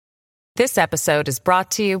This episode is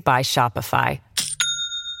brought to you by Shopify.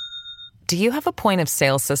 Do you have a point of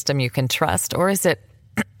sale system you can trust, or is it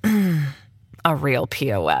a real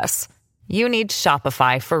POS? You need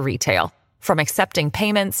Shopify for retail. From accepting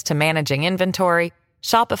payments to managing inventory,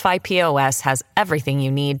 Shopify POS has everything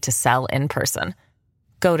you need to sell in person.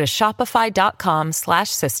 Go to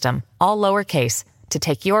shopify.com/system, all lowercase, to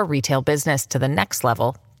take your retail business to the next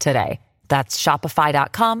level today. That's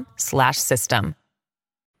shopify.com/system.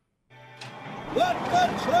 Let the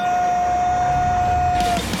train!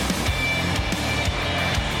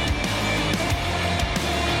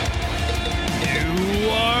 You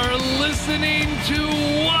are listening to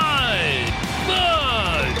What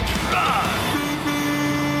the Truck.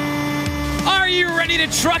 Are you ready to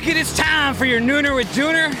truck it? It's time for your Nooner with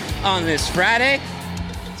Dooner on this Friday.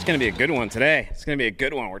 It's going to be a good one today. It's going to be a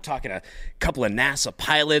good one. We're talking a couple of NASA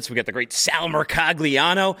pilots. We got the great Sal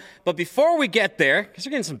Mercogliano. But before we get there, because we're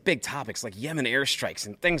getting some big topics like Yemen airstrikes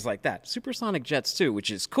and things like that. Supersonic jets too, which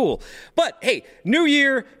is cool. But hey, new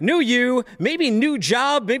year, new you, maybe new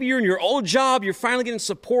job. Maybe you're in your old job. You're finally getting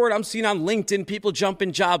support. I'm seeing on LinkedIn people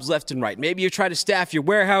jumping jobs left and right. Maybe you try to staff your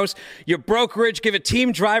warehouse, your brokerage, give a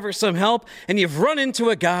team driver some help, and you've run into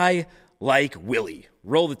a guy like Willie.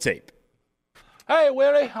 Roll the tape. Hey,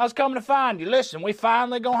 Willie, I was coming to find you. Listen, we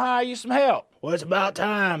finally gonna hire you some help. Well, it's about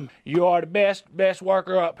time. You are the best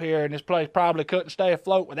worker up here, and this place probably couldn't stay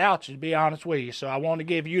afloat without you, to be honest with you. So I want to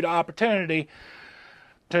give you the opportunity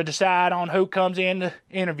to decide on who comes in to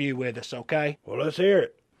interview with us, okay? Well, let's hear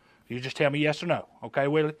it. You just tell me yes or no, okay,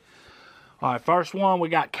 Willie? All right, first one, we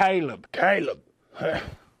got Caleb. Caleb?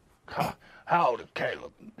 How old is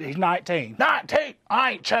Caleb? He's 19. 19?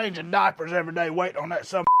 I ain't changing diapers every day waiting on that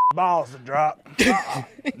some balls to drop.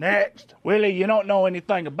 Next. Willie, you don't know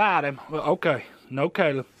anything about him. Well, okay. No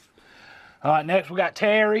Caleb. All right, next we got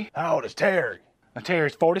Terry. How old is Terry? Now,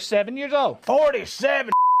 Terry's 47 years old.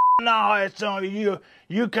 47? No, that's on you.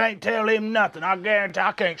 You can't tell him nothing. I guarantee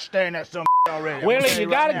I can't stand that some already. Willie, you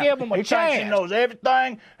gotta give him a chance. He knows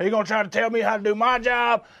everything. He gonna try to tell me how to do my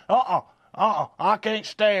job. I can't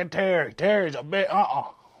stand Terry. Terry's a bit,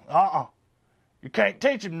 You can't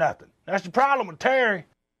teach him nothing. That's the problem with Terry.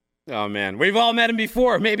 Oh, man. We've all met him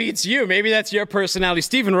before. Maybe it's you. Maybe that's your personality.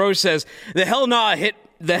 Stephen Rose says, the hell nah hit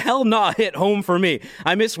home for me.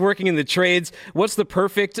 I miss working in the trades. That's the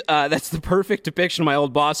perfect depiction of my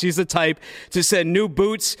old boss. He's the type to send new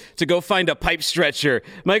boots to go find a pipe stretcher.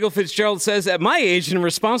 Michael Fitzgerald says, at my age, in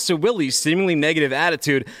response to Willie's seemingly negative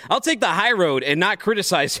attitude, I'll take the high road and not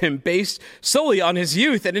criticize him based solely on his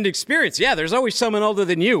youth and inexperience. Yeah, there's always someone older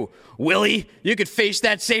than you. Willie, you could face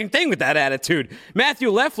that same thing with that attitude. Matthew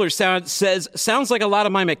Leffler sounds like a lot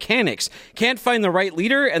of my mechanics. Can't find the right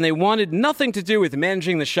leader, and they wanted nothing to do with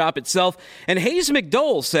managing the shop itself. And Hayes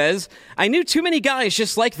McDowell says, I knew too many guys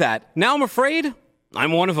just like that. Now I'm afraid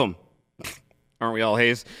I'm one of them. Aren't we all,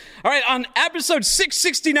 Hayes? All right, on episode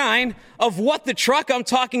 669 of What the Truck, I'm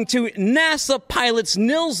talking to NASA pilots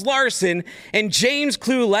Nils Larson and James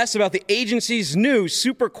Clueless about the agency's new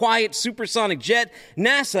super quiet supersonic jet.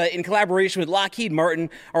 NASA, in collaboration with Lockheed Martin,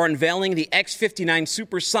 are unveiling the X59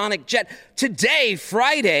 supersonic jet today,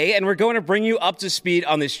 Friday, and we're going to bring you up to speed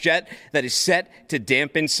on this jet that is set to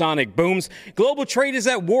dampen sonic booms. Global trade is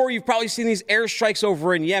at war. You've probably seen these airstrikes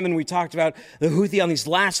over in Yemen. We talked about the Houthi on these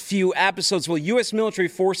last few episodes. Well, U.S. military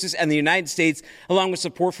forces and the United States, along with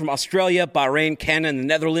support from Australia, Bahrain, Canada, and the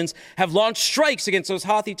Netherlands, have launched strikes against those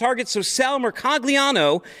Houthi targets. So Sal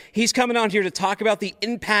Mercogliano, he's coming on here to talk about the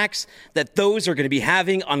impacts that those are going to be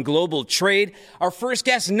having on global trade. Our first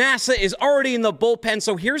guest, NASA, is already in the bullpen,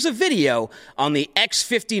 so here's a video on the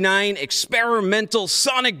X59 experimental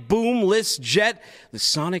sonic boomless jet, the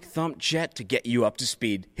Sonic Thump jet, to get you up to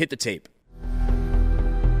speed. Hit the tape.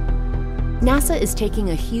 NASA is taking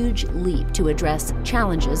a huge leap to address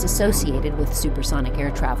challenges associated with supersonic air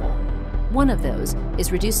travel. One of those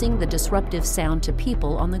is reducing the disruptive sound to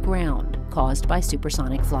people on the ground caused by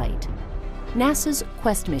supersonic flight. NASA's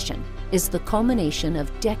Quest mission is the culmination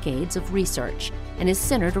of decades of research and is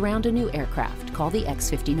centered around a new aircraft called the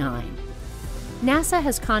X59. NASA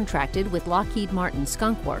has contracted with Lockheed Martin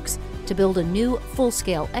Skunk Works to build a new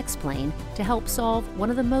full-scale X-plane to help solve one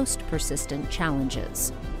of the most persistent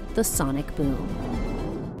challenges: the sonic boom.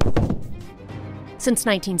 Since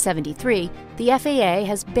 1973, the FAA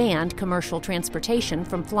has banned commercial transportation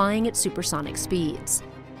from flying at supersonic speeds.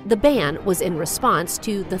 The ban was in response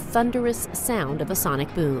to the thunderous sound of a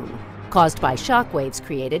sonic boom, caused by shock waves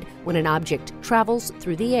created when an object travels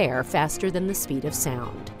through the air faster than the speed of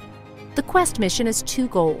sound. The Quest mission has two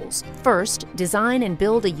goals. First, design and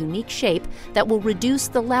build a unique shape that will reduce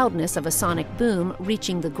the loudness of a sonic boom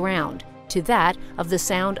reaching the ground to that of the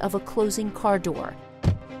sound of a closing car door.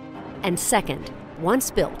 And second,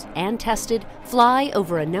 once built and tested, fly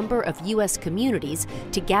over a number of U.S. communities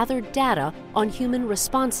to gather data on human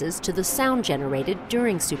responses to the sound generated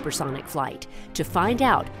during supersonic flight to find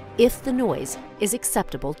out if the noise is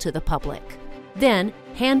acceptable to the public. Then,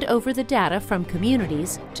 hand over the data from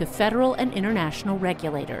communities to federal and international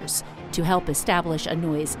regulators to help establish a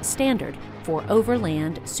noise standard for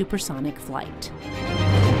overland supersonic flight.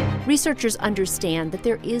 Researchers understand that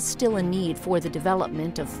there is still a need for the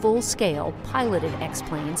development of full-scale piloted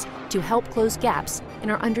X-planes to help close gaps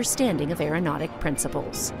in our understanding of aeronautic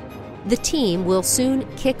principles. The team will soon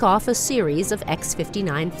kick off a series of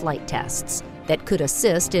X59 flight tests that could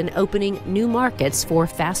assist in opening new markets for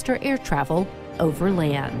faster air travel over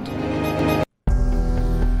land.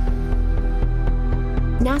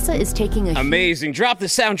 NASA is taking a amazing. Drop the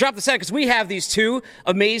sound, because we have these two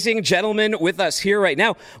amazing gentlemen with us here right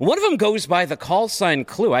now. One of them goes by the call sign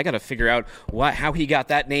Clue. I got to figure out how he got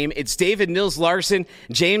that name. It's David Nils Larson,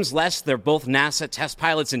 James Les. They're both NASA test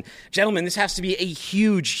pilots. And gentlemen, this has to be a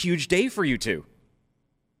huge, huge day for you two.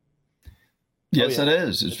 Yes, it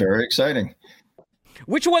is. It's very exciting.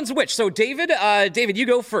 Which one's which? So David, you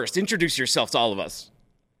go first. Introduce yourself to all of us.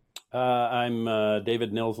 I'm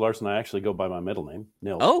David Nils Larson. I actually go by my middle name,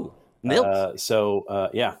 Nils. Oh, Nils. So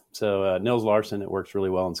Nils Larson. It works really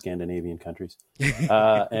well in Scandinavian countries.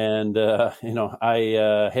 I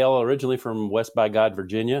hail originally from West by God,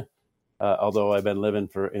 Virginia, although I've been living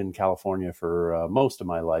in California for most of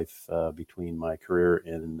my life between my career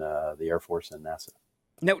in the Air Force and NASA.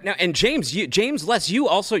 Now, and James Les,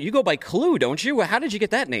 you go by Clue, don't you? How did you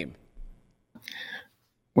get that name?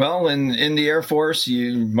 Well, in the Air Force,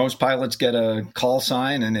 most pilots get a call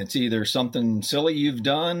sign, and it's either something silly you've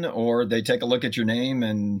done, or they take a look at your name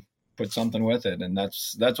and put something with it. And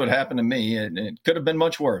that's what happened to me. It could have been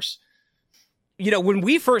much worse. You know, when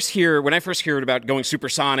I first heard about going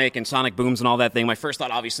supersonic and sonic booms and all that thing, my first thought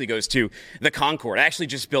obviously goes to the Concorde. I actually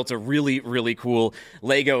just built a really, really cool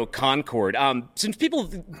Lego Concorde.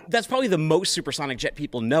 That's probably the most supersonic jet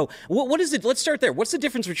people know. What is it? Let's start there. What's the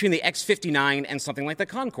difference between the X59 and something like the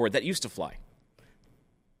Concorde that used to fly?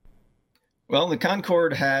 Well, the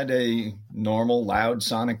Concorde had a normal loud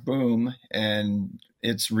sonic boom, and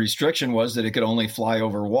its restriction was that it could only fly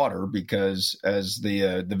over water because, as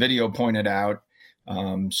the video pointed out,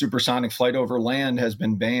 supersonic flight over land has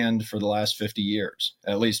been banned for the last 50 years,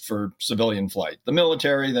 at least for civilian flight. The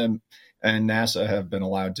military and NASA have been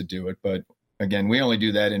allowed to do it. But again, we only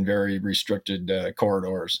do that in very restricted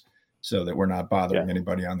corridors so that we're not bothering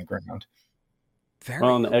anybody on the ground. The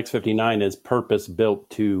X59 is purpose built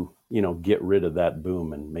to, get rid of that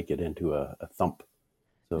boom and make it into a thump.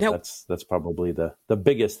 So now, that's probably the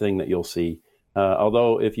biggest thing that you'll see.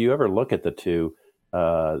 Although if you ever look at the two,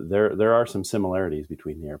 there are some similarities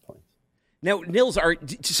between the airplanes. Now, Nils,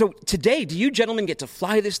 so today, do you gentlemen get to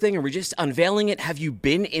fly this thing, or we're just unveiling it? Have you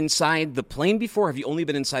been inside the plane before? Have you only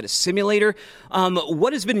been inside a simulator?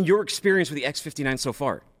 What has been your experience with the X59 so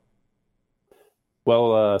far?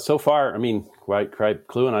 Well, so far,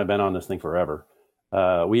 Clue and I have been on this thing forever.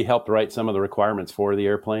 We helped write some of the requirements for the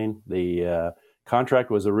airplane. The contract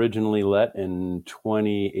was originally let in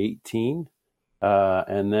 2018.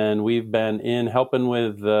 And then we've been helping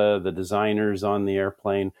with the designers on the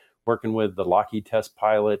airplane, working with the Lockheed test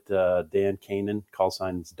pilot, Dan Kanan, call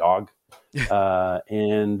sign's Dog.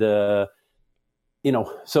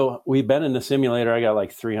 So we've been in the simulator. I got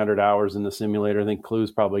like 300 hours in the simulator. I think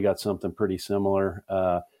Clue's probably got something pretty similar,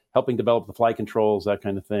 helping develop the flight controls, that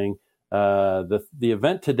kind of thing. The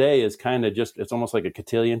event today is kind of it's almost like a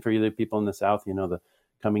cotillion for you, the people in the South, the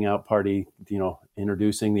coming out party,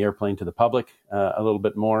 introducing the airplane to the public a little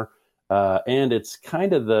bit more. And it's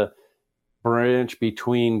kind of the branch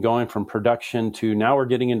between going from production to now we're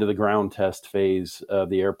getting into the ground test phase of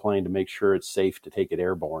the airplane to make sure it's safe to take it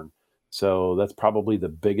airborne. So that's probably the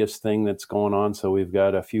biggest thing that's going on. So we've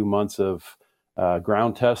got a few months of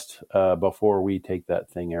ground test before we take that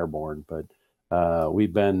thing airborne. But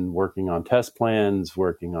we've been working on test plans,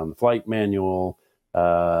 working on the flight manual,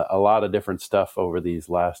 a lot of different stuff over these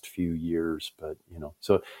last few years. But,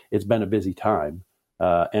 so it's been a busy time.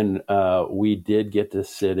 And we did get to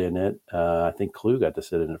sit in it. I think Clue got to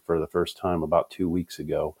sit in it for the first time about 2 weeks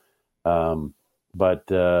ago. But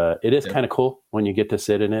it is kind of cool when you get to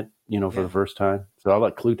sit in it, for the first time. So I'll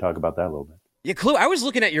let Clue talk about that a little bit. Yeah, Clue, I was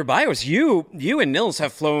looking at your bios. You and Nils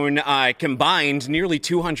have flown combined nearly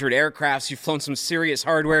 200 aircrafts. You've flown some serious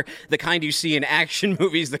hardware, the kind you see in action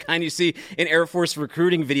movies, the kind you see in Air Force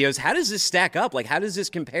recruiting videos. How does this stack up? How does this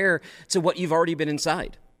compare to what you've already been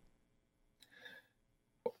inside?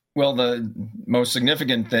 Well, the most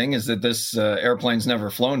significant thing is that this airplane's never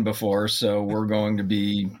flown before, so we're going to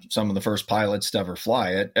be some of the first pilots to ever fly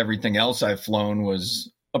it. Everything else I've flown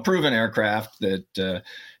was a proven aircraft that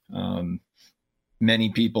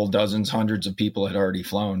many people, dozens, hundreds of people had already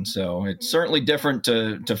flown. So it's certainly different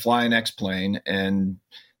to fly an X-plane, and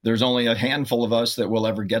there's only a handful of us that will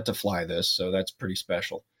ever get to fly this, so that's pretty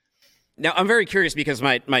special. Now, I'm very curious because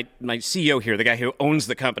my CEO here, the guy who owns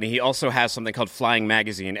the company, he also has something called Flying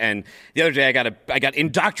Magazine. And the other day, I got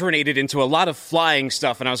indoctrinated into a lot of flying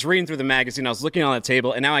stuff. And I was reading through the magazine, I was looking on the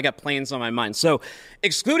table, and now I got planes on my mind. So,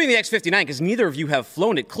 excluding the X59, because neither of you have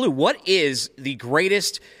flown it, Clue, what is the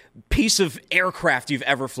greatest piece of aircraft you've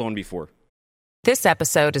ever flown before? This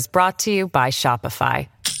episode is brought to you by Shopify.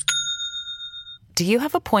 Do you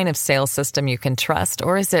have a point of sale system you can trust,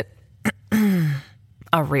 or is it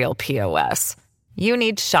a real POS? You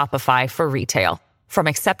need Shopify for retail. From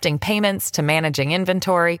accepting payments to managing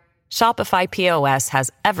inventory, Shopify POS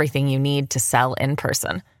has everything you need to sell in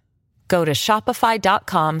person. Go to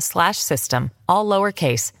shopify.com/system, all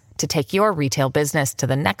lowercase, to take your retail business to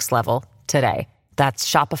the next level today. That's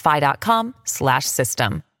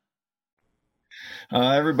shopify.com/system.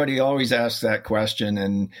 Everybody always asks that question,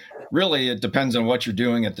 and really it depends on what you're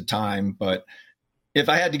doing at the time. But if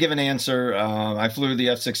I had to give an answer, I flew the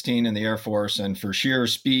F-16 in the Air Force, and for sheer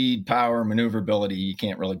speed, power, maneuverability, you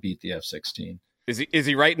can't really beat the F-16. Is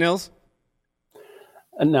he right, Nils?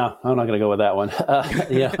 No, I'm not going to go with that one.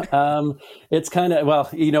 It's kind of, well,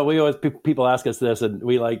 we always, people ask us this, and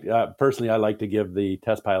we like, personally, I like to give the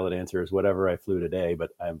test pilot answer as whatever I flew today,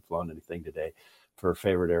 but I haven't flown anything today for a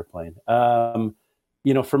favorite airplane. For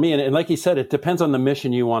me, and like you said, it depends on the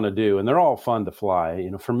mission you want to do, and they're all fun to fly.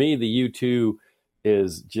 For me, the U-2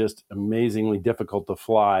 is just amazingly difficult to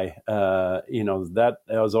fly. That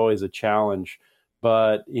was always a challenge.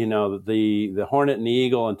 But, the Hornet and the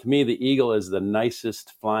Eagle, and to me, the Eagle is the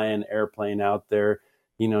nicest flying airplane out there.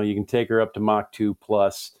 You can take her up to Mach 2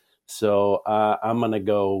 plus. So I'm going to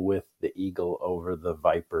go with the Eagle over the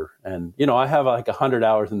Viper. And, I have like 100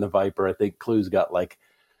 hours in the Viper. I think Clue's got like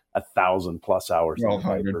 1,000+ hours in the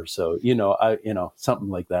Viper. So, something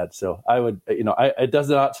like that. So I would, it does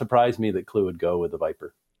not surprise me that Clue would go with the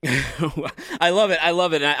Viper. I love it.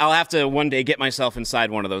 And I'll have to one day get myself inside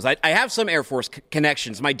one of those. I have some Air Force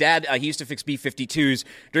connections. My dad, he used to fix B-52s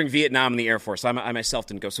during Vietnam in the Air Force. I myself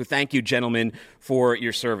didn't go. So thank you, gentlemen, for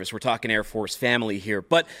your service. We're talking Air Force family here.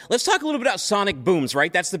 But let's talk a little bit about sonic booms,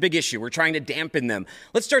 right? That's the big issue. We're trying to dampen them.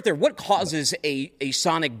 Let's start there. What causes a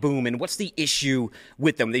sonic boom, and what's the issue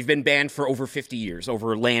with them? They've been banned for over 50 years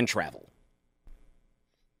over land travel.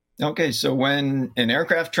 Okay, so when an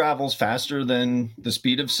aircraft travels faster than the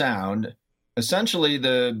speed of sound, essentially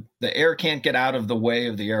the air can't get out of the way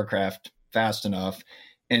of the aircraft fast enough,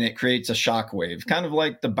 and it creates a shock wave, kind of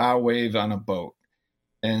like the bow wave on a boat.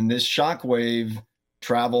 And this shock wave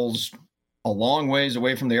travels a long ways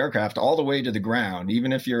away from the aircraft, all the way to the ground.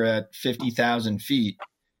 Even if you're at 50,000 feet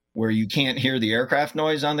where you can't hear the aircraft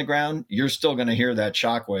noise on the ground, you're still going to hear that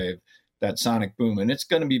shock wave, that sonic boom, and it's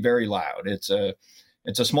going to be very loud.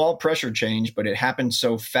 It's a small pressure change, but it happens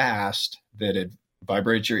so fast that it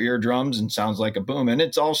vibrates your eardrums and sounds like a boom. And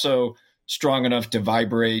it's also strong enough to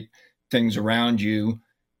vibrate things around you.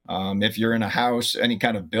 If you're in a house, any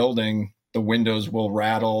kind of building, the windows will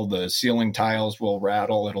rattle, the ceiling tiles will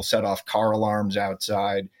rattle. It'll set off car alarms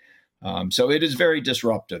outside. So it is very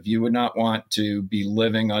disruptive. You would not want to be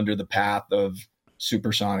living under the path of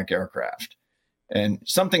supersonic aircraft. And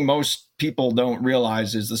something most people don't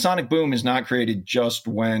realize is the sonic boom is not created just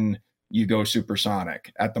when you go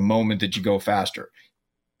supersonic, at the moment that you go faster.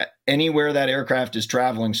 Anywhere that aircraft is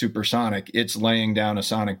traveling supersonic, it's laying down a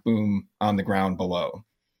sonic boom on the ground below.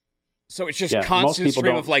 So it's just constant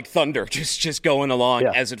stream of like thunder, just going along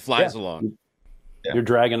as it flies along. Yeah. You're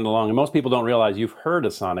dragging it along. And most people don't realize you've heard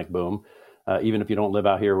a sonic boom, even if you don't live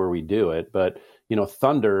out here where we do it. But,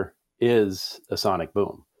 thunder is a sonic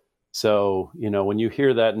boom. So, when you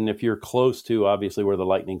hear that, and if you're close to, obviously, where the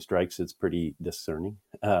lightning strikes, it's pretty discerning,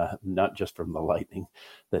 not just from the lightning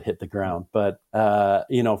that hit the ground. But,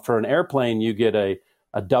 for an airplane, you get a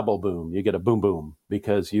double boom. You get a boom, boom,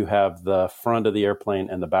 because you have the front of the airplane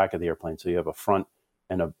and the back of the airplane. So you have a front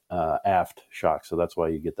and a aft shock. So that's why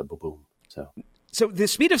you get the boom, boom. So the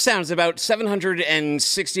speed of sound is about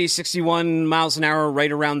 61 miles an hour,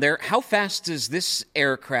 right around there. How fast does this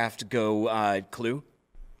aircraft go, Clue?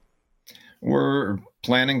 We're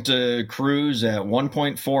planning to cruise at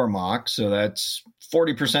 1.4 Mach, so that's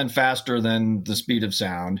 40% faster than the speed of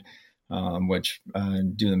sound, which,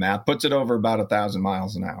 do the math, puts it over about 1,000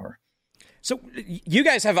 miles an hour. So you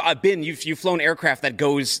guys have you've flown aircraft that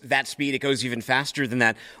goes that speed. It goes even faster than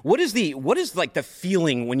that. What is like the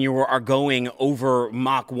feeling when you are going over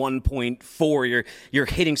Mach 1.4? You're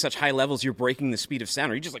hitting such high levels. You're breaking the speed of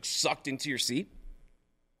sound. Are you just like sucked into your seat?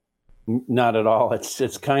 Not at all.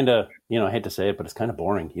 It's kind of, I hate to say it, but it's kind of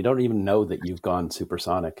boring. You don't even know that you've gone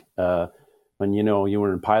supersonic. When you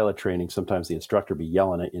were in pilot training, sometimes the instructor would be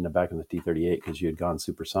yelling at you in the back of the T-38 because you had gone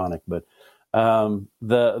supersonic. But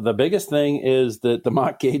the biggest thing is that the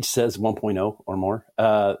Mach gauge says 1.0 or more.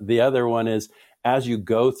 The other one is as you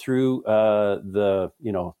go through the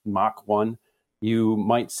Mach 1, you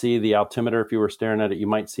might see the altimeter. If you were staring at it, you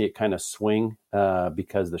might see it kind of swing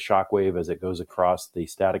because the shock wave as it goes across the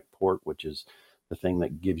static port, which is the thing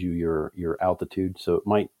that gives you your altitude. So it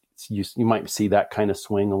might you might see that kind of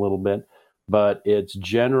swing a little bit, but it's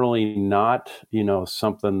generally not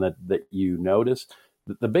something that you notice.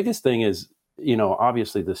 The biggest thing is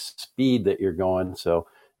obviously the speed that you're going. So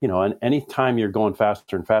and anytime you're going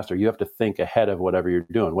faster and faster, you have to think ahead of whatever you're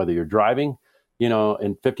doing, whether you're driving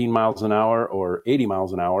in 15 miles an hour or 80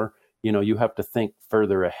 miles an hour, you have to think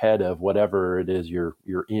further ahead of whatever it is you're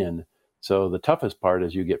in. So the toughest part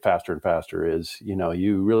as you get faster and faster is,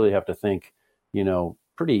 you really have to think,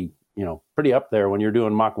 pretty up there. When you're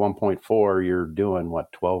doing Mach 1.4, you're doing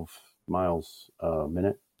 12 miles a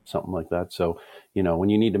minute, something like that. So, when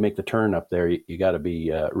you need to make the turn up there, you got to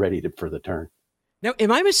be ready for the turn. Now,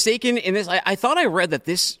 am I mistaken in this? I thought I read that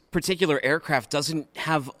this particular aircraft doesn't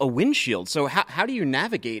have a windshield. So how do you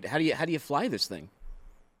navigate? How do you fly this thing?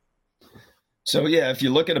 So yeah, if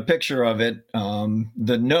you look at a picture of it,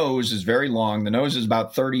 the nose is very long. The nose is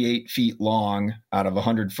about 38 feet long out of a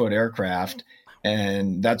 100-foot aircraft.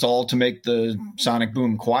 And that's all to make the sonic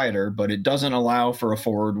boom quieter, but it doesn't allow for a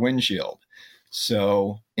forward windshield.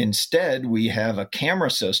 So instead, we have a camera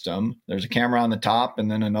system. There's a camera on the top and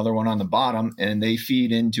then another one on the bottom, and they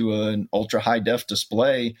feed into an ultra high def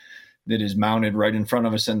display that is mounted right in front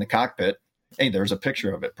of us in the cockpit. Hey, there's a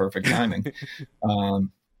picture of it. Perfect timing.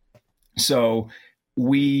 So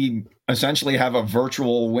we essentially have a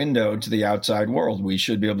virtual window to the outside world. We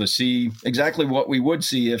should be able to see exactly what we would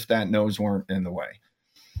see if that nose weren't in the way.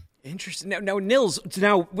 Interesting. Now, Nils,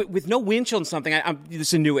 with no windshield and something, this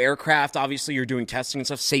is a new aircraft. Obviously, you're doing testing and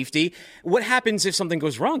stuff, safety. What happens if something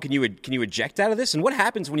goes wrong? Can you eject out of this? And what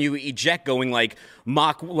happens when you eject going like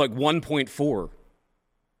Mach 1.4?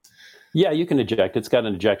 Yeah, you can eject. It's got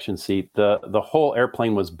an ejection seat. The whole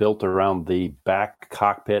airplane was built around the back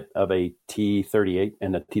cockpit of a T-38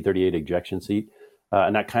 and a T-38 ejection seat.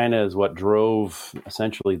 And that kind of is what drove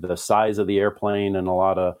essentially the size of the airplane and a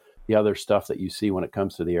lot of the other stuff that you see when it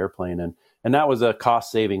comes to the airplane. And that was a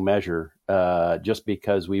cost-saving measure just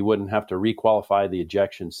because we wouldn't have to requalify the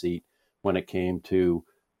ejection seat when it came to,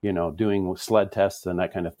 doing sled tests and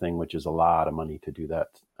that kind of thing, which is a lot of money to do that.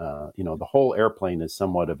 The whole airplane is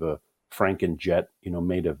somewhat of a Frankenjet,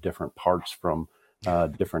 made of different parts from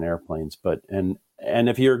different airplanes. But and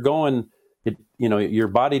if you're going, your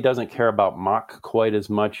body doesn't care about Mach quite as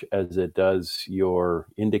much as it does your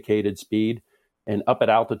indicated speed. And up at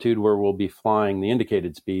altitude where we'll be flying, the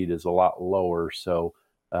indicated speed is a lot lower. So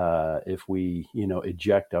if we,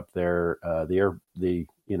 eject up there, the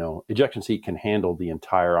ejection seat can handle the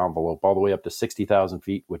entire envelope all the way up to 60,000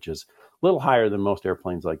 feet, which is a little higher than most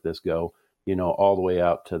airplanes like this go, all the way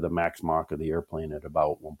out to the max Mach of the airplane at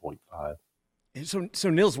about 1.5. So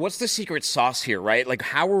Nils, what's the secret sauce here, right? Like,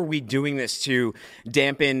 how are we doing this to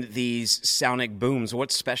dampen these sonic booms?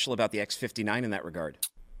 What's special about the X59 in that regard?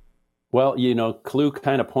 Well, Clue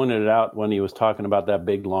kind of pointed it out when he was talking about that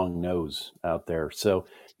big long nose out there. So,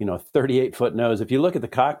 38-foot nose. If you look at the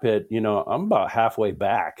cockpit, I'm about halfway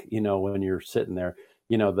back, when you're sitting there.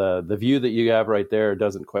 The view that you have right there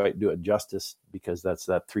doesn't quite do it justice because that's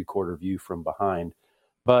that 3/4 view from behind.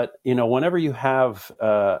 But, whenever you have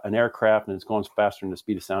an aircraft and it's going faster than the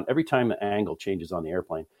speed of sound, every time the angle changes on the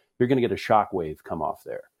airplane, you're going to get a shock wave come off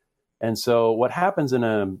there. And so what happens in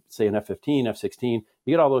an F-15, F-16,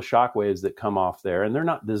 you get all those shock waves that come off there, and they're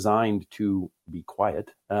not designed to be quiet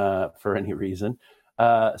for any reason.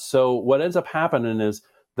 So what ends up happening is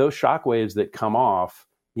those shock waves that come off,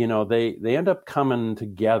 they end up coming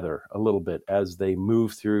together a little bit as they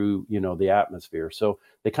move through, the atmosphere. So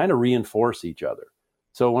they kind of reinforce each other.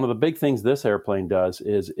 So one of the big things this airplane does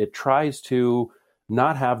is it tries to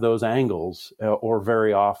not have those angles or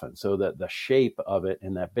very often, so that the shape of it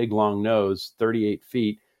and that big long nose, 38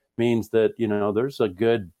 feet, means that, there's a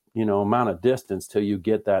good, amount of distance till you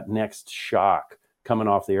get that next shock coming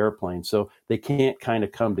off the airplane. So they can't kind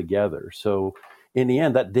of come together. So in the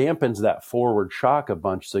end, that dampens that forward shock a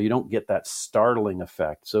bunch so you don't get that startling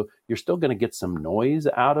effect. So you're still going to get some noise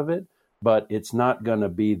out of it, but it's not going to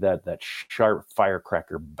be that sharp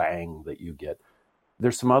firecracker bang that you get.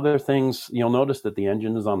 There's some other things. You'll notice that the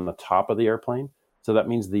engine is on the top of the airplane. So that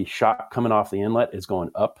means the shock coming off the inlet is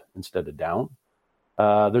going up instead of down.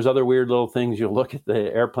 There's other weird little things. You'll look at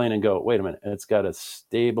the airplane and go, wait a minute, it's got a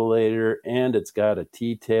stabilator and it's got a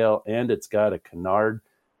T-tail and it's got a canard.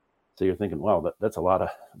 So you're thinking, well, that's a lot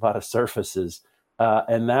of surfaces.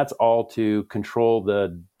 And that's all to control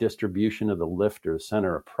the distribution of the lift or the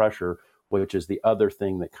center of pressure, which is the other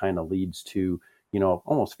thing that kind of leads to,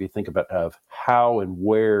 almost if you think about of how and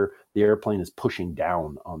where the airplane is pushing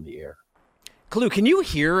down on the air. Clue, can you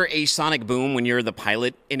hear a sonic boom when you're the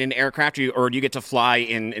pilot in an aircraft, or do you get to fly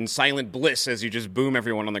in silent bliss as you just boom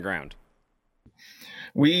everyone on the ground?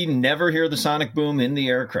 We never hear the sonic boom in the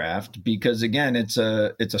aircraft because, again, it's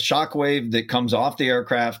a shock wave that comes off the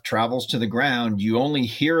aircraft, travels to the ground. You only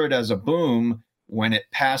hear it as a boom when it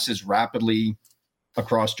passes rapidly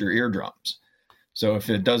across your eardrums. So if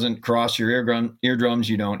it doesn't cross your eardrums,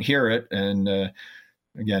 you don't hear it. And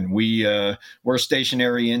again, we're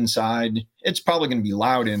stationary inside. It's probably going to be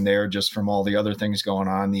loud in there just from all the other things going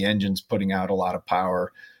on. The engine's putting out a lot of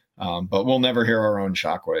power, but we'll never hear our own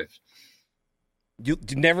shockwave. You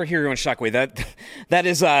never hear your own shockwave.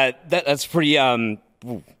 That's pretty.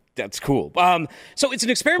 That's cool. So it's an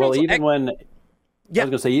experimental. Well, even when I was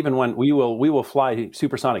going to say, even when we will fly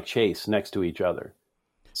supersonic chase next to each other.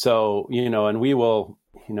 So and we will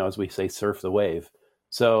as we say, surf the wave.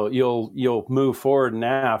 So you'll move forward and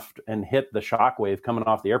aft and hit the shock wave coming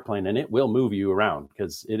off the airplane, and it will move you around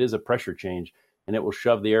because it is a pressure change, and it will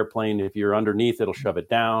shove the airplane. If you're underneath, it'll shove it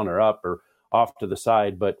down or up or off to the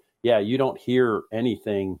side. But yeah, you don't hear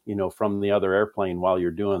anything, from the other airplane while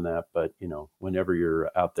you're doing that. But, whenever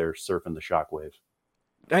you're out there surfing the shock wave.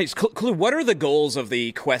 Nice. Clue, what are the goals of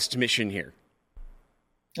the Quest mission here?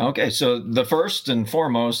 Okay, so the first and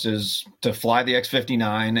foremost is to fly the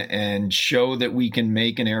X59 and show that we can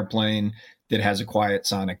make an airplane that has a quiet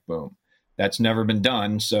sonic boom. That's never been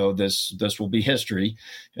done, so this will be history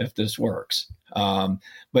if this works.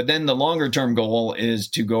 But then the longer term goal is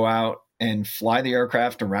to go out and fly the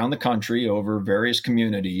aircraft around the country over various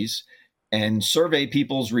communities and survey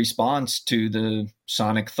people's response to the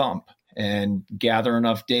sonic thump and gather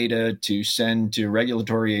enough data to send to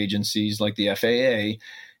regulatory agencies like the FAA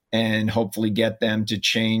and hopefully get them to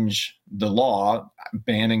change the law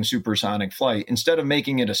banning supersonic flight. Instead of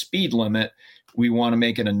making it a speed limit, we want to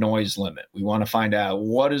make it a noise limit. We want to find out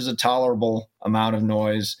what is a tolerable amount of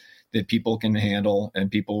noise that people can handle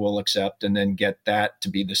and people will accept, and then get that to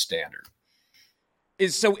be the standard.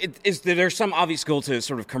 Is there some obvious goal to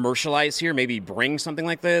sort of commercialize here? Maybe bring something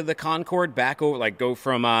like the Concorde back over, like go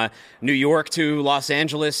from New York to Los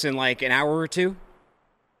Angeles in like an hour or two?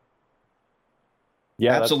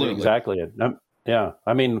 Yeah, absolutely. That's exactly it. Yeah.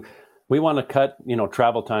 I mean, we want to cut,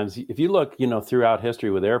 travel times. If you look, throughout history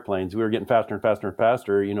with airplanes, we were getting faster and faster and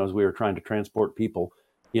faster, as we were trying to transport people,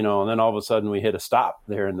 and then all of a sudden we hit a stop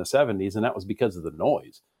there in the 70s, and that was because of the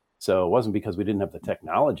noise. So it wasn't because we didn't have the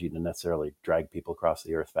technology to necessarily drag people across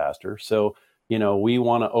the earth faster. So, we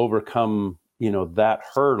want to overcome, that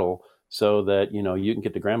hurdle so that, you can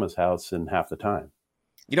get to grandma's house in half the time.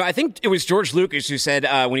 I think it was George Lucas who said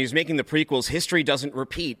when he was making the prequels, history doesn't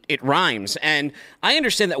repeat, it rhymes. And I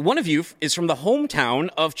understand that one of you is from the hometown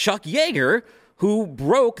of Chuck Yeager, who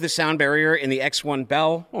broke the sound barrier in the X1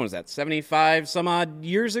 Bell. What was that, 75 some odd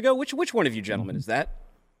years ago? Which one of you gentlemen is that?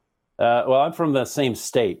 Well, I'm from the same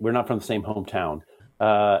state. We're not from the same hometown.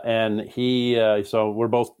 And so we're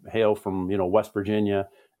both hail from, West Virginia.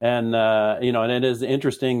 And, and it is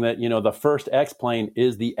interesting that, the first X plane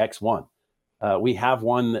is the X1. We have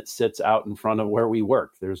one that sits out in front of where we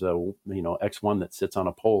work. There's a, X1 that sits on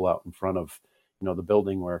a pole out in front of, the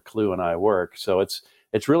building where Clue and I work. So it's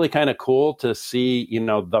really kind of cool to see,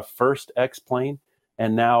 the first X plane.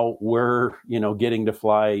 And now we're, getting to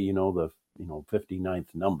fly, the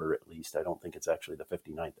 59th number, at least. I don't think it's actually the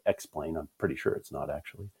 59th X plane. I'm pretty sure it's not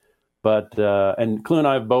actually. But, and Clue and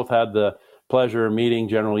I have both had the pleasure of meeting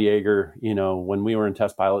General Yeager. When we were in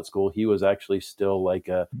test pilot school, he was actually still like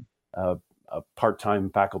a part-time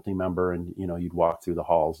faculty member, and, you'd walk through the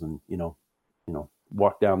halls and,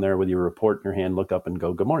 walk down there with your report in your hand, look up and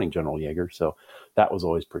go, "Good morning, General Yeager." So that was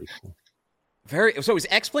always pretty cool. So is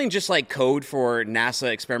X-plane just like code for NASA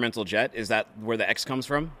experimental jet? Is that where the X comes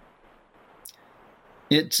from?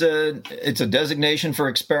 It's a designation for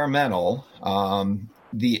experimental.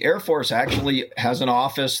 The Air Force actually has an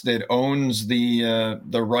office that owns the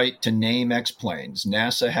right to name X-planes.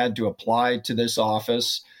 NASA had to apply to this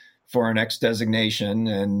office for an X designation,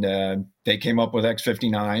 and they came up with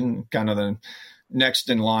X59, kind of the next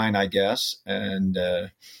in line, I guess. And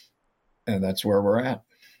and that's where we're at.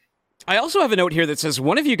 I also have a note here that says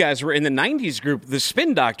one of you guys were in the 90s group, the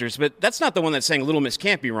Spin Doctors, but that's not the one that's saying Little Miss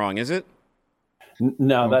Can't Be Wrong, is it?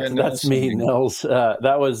 No, that's me, Nils.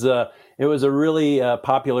 It was a really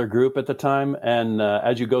popular group at the time, and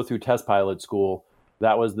as you go through test pilot school,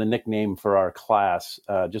 that was the nickname for our class,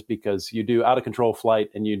 just because you do out of control flight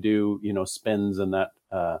and you do spins and that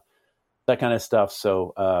kind of stuff.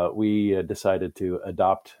 So we decided to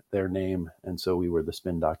adopt their name, and so we were the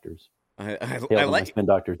Spin Doctors. I like Spin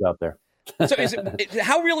Doctors out there. So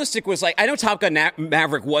how realistic was, like, I know Top Gun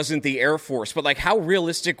Maverick wasn't the Air Force, but like how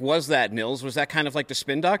realistic was that, Nils? Was that kind of like the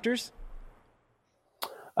Spin Doctors?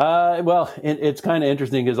 Well, it's kind of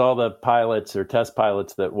interesting because all the pilots or test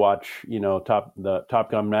pilots that watch, the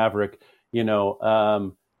Top Gun Maverick,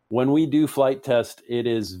 when we do flight test, it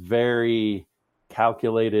is very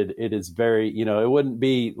calculated. It is very, it wouldn't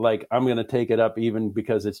be like, I'm going to take it up even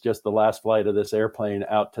because it's just the last flight of this airplane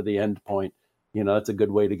out to the end point. That's a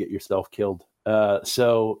good way to get yourself killed.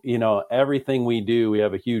 So, everything we do, we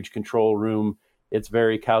have a huge control room. It's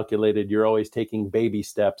very calculated. You're always taking baby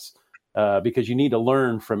steps because you need to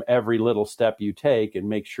learn from every little step you take and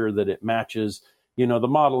make sure that it matches, the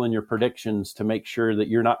model and your predictions to make sure that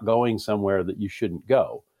you're not going somewhere that you shouldn't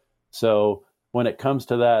go. So when it comes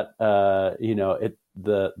to that,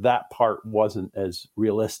 that part wasn't as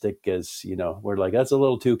realistic as, we're like, that's a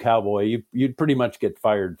little too cowboy. You'd pretty much get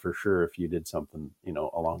fired for sure if you did something,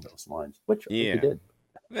 along those lines, which you did.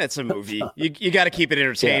 That's a movie. You got to keep it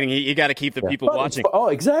entertaining. Yeah. You got to keep the people watching. Oh,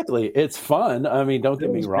 exactly. It's fun. I mean, don't get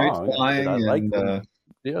me wrong. I like and,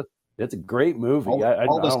 it's a great movie. I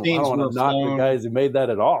don't want to knock the guys who made that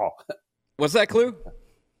at all. What's that, Clue?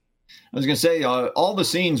 I was going to say all the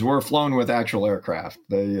scenes were flown with actual aircraft.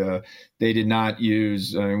 They did not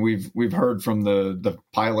use. I mean, we've heard from the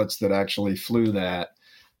pilots that actually flew that,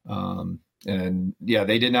 and yeah,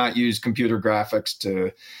 they did not use computer graphics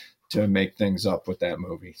to make things up with that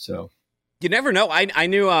movie. So you never know. I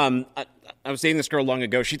knew. I was dating this girl long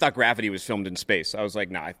ago. She thought Gravity was filmed in space. I was like,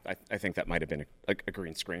 nah. I think that might have been a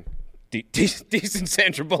green screen. Decent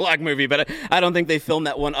Sandra Bullock movie, but I don't think they filmed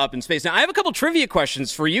that one up in space. Now, I have a couple trivia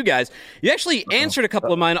questions for you guys. You actually answered a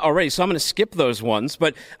couple of mine already, so I'm going to skip those ones,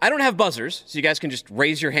 but I don't have buzzers, so you guys can just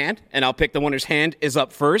raise your hand, and I'll pick the one whose hand is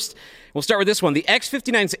up first. We'll start with this one. The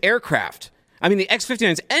X59's the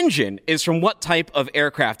X59's engine is from what type of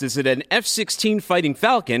aircraft? Is it an F-16 Fighting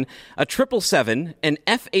Falcon, a 777, an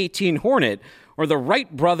F-18 Hornet, or the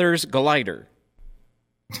Wright Brothers glider?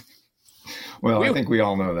 Well, I think we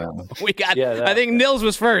all know that one. I think Nils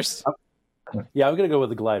was first. Yeah, I'm going to go with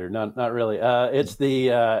the glider. Not really. It's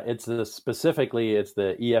specifically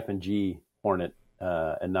the EF and G Hornet,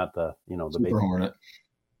 and not the the Super Hornet.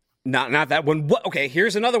 Not that one. Okay,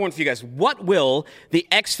 here's another one for you guys. What will the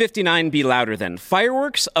X59 be louder than?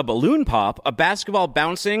 Fireworks, a balloon pop, a basketball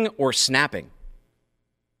bouncing, or snapping?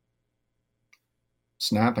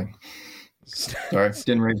 Snapping. Sorry,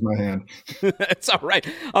 didn't raise my hand. It's all right.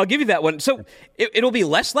 I'll give you that one. So it'll be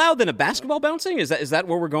less loud than a basketball bouncing? Is that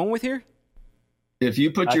where we're going with here? If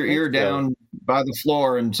you put your ear down by the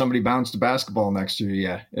floor and somebody bounced a basketball next to you,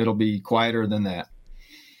 yeah, it'll be quieter than that.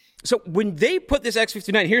 So when they put this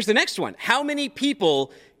X59, here's the next one. How many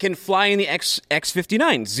people can fly in the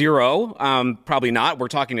X59? 0? Probably not. We're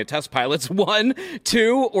talking to test pilots. 1,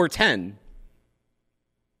 2, or 10?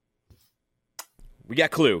 We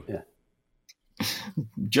got Clue. Yeah.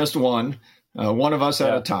 Just one. One of us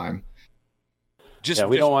at a time.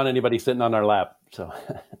 We don't want anybody sitting on our lap. So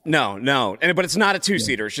no, but it's not a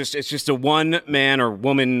two-seater. It's just a one-man or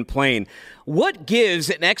woman plane. What gives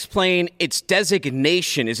an X-plane its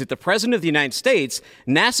designation? Is it the President of the United States,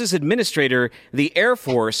 NASA's administrator, the Air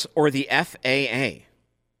Force, or the FAA?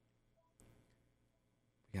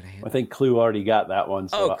 I think Clue already got that one,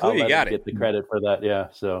 so I'll let him get the credit for that. Yeah,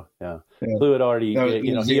 so Clue had already,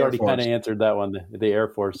 he already kind of answered that one, the Air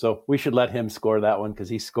Force. So we should let him score that one because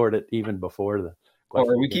he scored it even before the.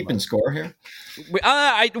 Are we keeping score here?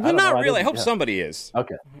 Not really. I hope somebody is.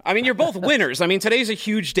 Okay. I mean, you're both winners. I mean, today's a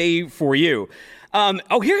huge day for you.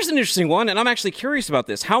 Here's an interesting one, and I'm actually curious about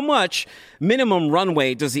this. How much minimum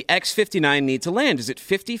runway does the X59 need to land? Is it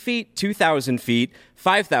 50 feet, 2,000 feet,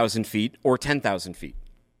 5,000 feet, or 10,000 feet?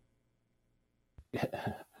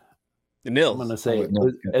 Nils. I'm going to say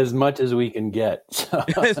as much as we can get. So.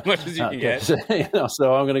 As much as you can get. So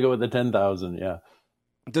I'm going to go with the 10,000. Yeah.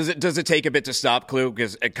 Does it take a bit to stop, Clue?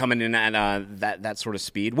 Because coming in at that sort of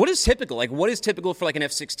speed, what is typical? Like, what is typical for like an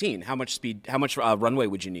F-16? How much speed? How much runway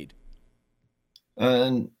would you need?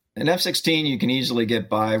 An F-16 you can easily get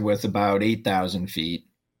by with about 8,000 feet.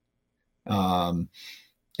 The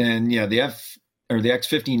or the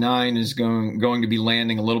X59 is going to be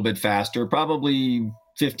landing a little bit faster, probably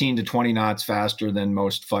 15 to 20 knots faster than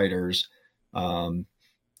most fighters.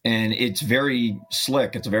 And it's very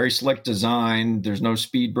slick. It's a very slick design. There's no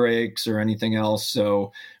speed brakes or anything else.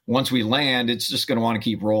 So once we land, it's just going to want to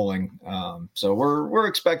keep rolling. So we're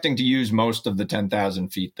expecting to use most of the 10,000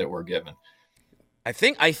 feet that we're given. I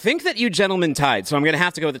think that you gentlemen tied, so I'm going to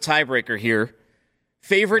have to go with the tiebreaker here.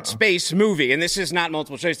 Favorite space movie, and this is not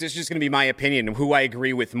multiple choice. This is just going to be my opinion of who I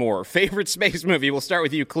agree with more. Favorite space movie. We'll start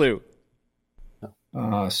with you, Clue.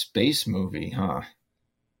 Space movie, huh?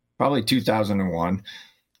 Probably 2001.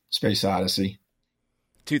 Space Odyssey.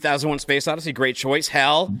 2001 Space Odyssey, great choice.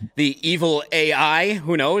 Hell, the evil AI,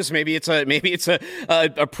 who knows? Maybe it's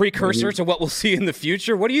a precursor to what we'll see in the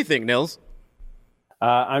future. What do you think, Nils?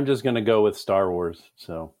 I'm just going to go with Star Wars.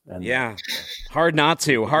 So yeah, hard not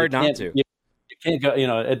to. You can't go.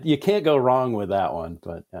 You can't go wrong with that one.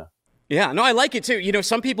 But yeah. Yeah, no, I like it too.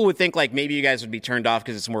 Some people would think like maybe you guys would be turned off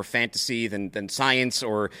because it's more fantasy than science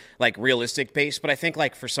or like realistic based. But I think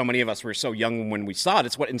like for so many of us, we were so young when we saw it.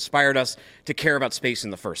 It's what inspired us to care about space in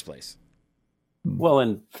the first place. Well,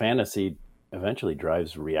 and fantasy eventually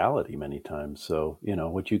drives reality many times. So,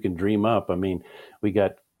 what you can dream up. I mean, we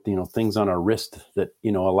got, things on our wrist that,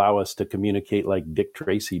 allow us to communicate like Dick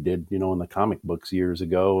Tracy did, in the comic books years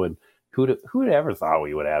ago. And who'd ever thought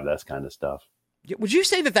we would have this kind of stuff? Would you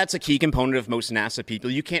say that that's a key component of most NASA people?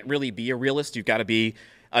 You can't really be a realist. You've got to be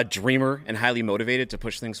a dreamer and highly motivated to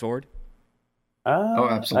push things forward.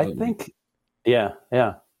 Absolutely. I think, yeah.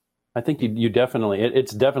 I think you definitely,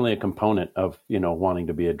 it's definitely a component of, wanting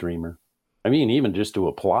to be a dreamer. I mean, even just to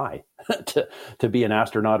apply to be an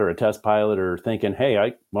astronaut or a test pilot, or thinking,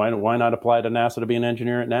 hey, why not apply to NASA to be an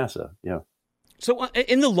engineer at NASA? Yeah. So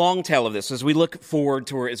in the long tail of this, as we look towards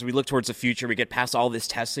the future, we get past all this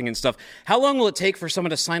testing and stuff, how long will it take for someone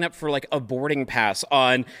to sign up for like a boarding pass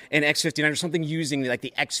on an X59 or something using like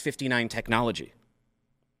the X59 technology?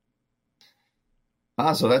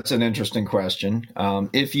 So that's an interesting question.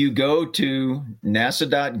 If you go to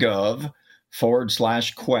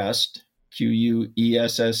nasa.gov/quest,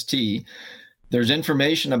 QUESST, there's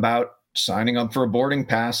information about signing up for a boarding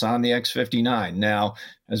pass on the X59. Now,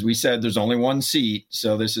 as we said, there's only one seat,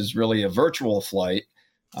 so this is really a virtual flight,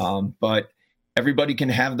 but everybody can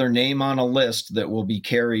have their name on a list that will be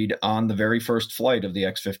carried on the very first flight of the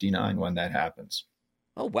X59 when that happens.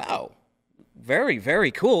 Oh, wow. Very,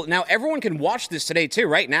 very cool. Now, everyone can watch this today, too,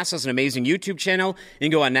 right? NASA's an amazing YouTube channel. You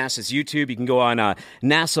can go on NASA's YouTube. You can go on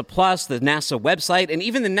NASA Plus, the NASA website, and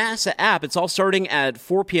even the NASA app. It's all starting at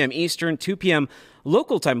 4 p.m. Eastern, 2 p.m.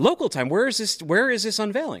 local time. Local time. Where is this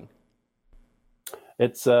unveiling?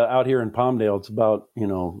 It's out here in Palmdale. It's about, I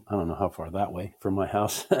don't know how far that way from my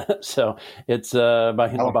house. So it's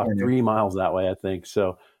about 3 miles that way, I think.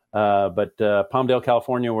 So, but Palmdale,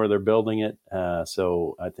 California, where they're building it.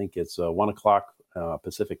 So I think it's 1 o'clock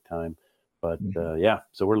Pacific time. But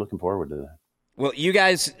so we're looking forward to that. Well, you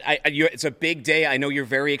guys, it's a big day. I know you're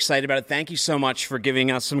very excited about it. Thank you so much for giving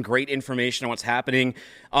us some great information on what's happening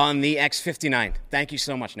on the X59. Thank you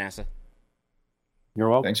so much, NASA. You're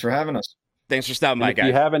welcome. Thanks for having us. Thanks for stopping by, guys. If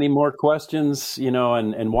you have any more questions,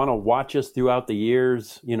 and want to watch us throughout the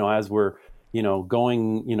years, as we're,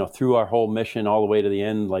 going, through our whole mission all the way to the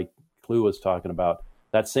end, like Clue was talking about,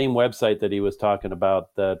 that same website that he was talking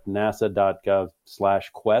about, that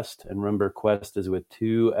nasa.gov/quest. And remember, quest is with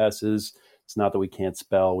 2 S's. It's not that we can't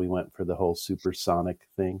spell. We went for the whole supersonic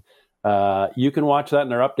thing. You can watch that,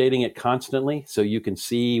 and they're updating it constantly, so you can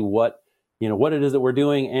see what it is that we're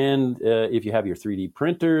doing. And if you have your 3D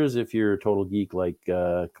printers, if you're a total geek like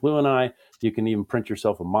Clue and I, you can even print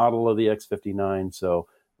yourself a model of the X59. So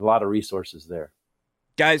a lot of resources there.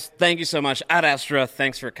 Guys, thank you so much. Ad Astra,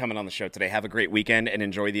 thanks for coming on the show today. Have a great weekend and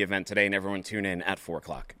enjoy the event today. And everyone tune in at 4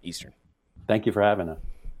 o'clock Eastern. Thank you for having us.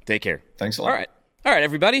 Take care. Thanks a lot. All right,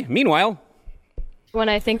 everybody. Meanwhile, when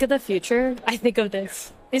I think of the future, I think of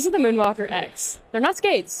this. These are the Moonwalker X. They're not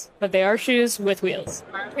skates, but they are shoes with wheels.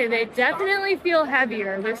 Okay, they definitely feel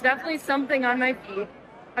heavier. There's definitely something on my feet.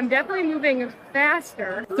 I'm definitely moving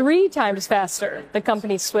faster. 3 times faster, the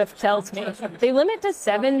company Swift tells me. They limit to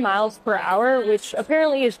 7 miles per hour, which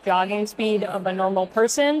apparently is jogging speed of a normal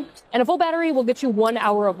person. And a full battery will get you 1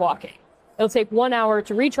 hour of walking. It'll take 1 hour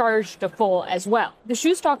to recharge to full as well. The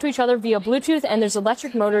shoes talk to each other via Bluetooth, and there's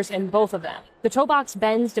electric motors in both of them. The toe box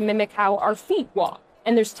bends to mimic how our feet walk.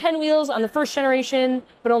 And there's 10 wheels on the first generation,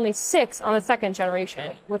 but only 6 on the second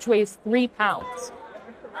generation, which weighs 3 pounds.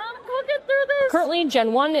 We'll get through this. Currently,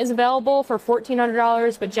 Gen 1 is available for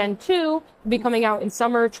 $1,400, but Gen 2 will be coming out in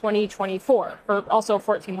summer 2024 for also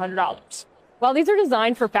 $1,400. While these are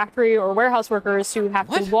designed for factory or warehouse workers who have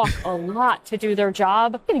to walk a lot to do their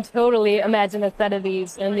job, you can totally imagine a set of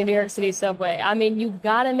these in the New York City subway. I mean, you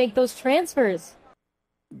gotta make those transfers.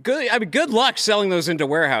 Good luck selling those into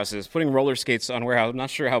warehouses, putting roller skates on warehouse. I'm not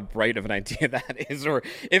sure how bright of an idea that is, or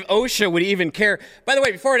if OSHA would even care. By the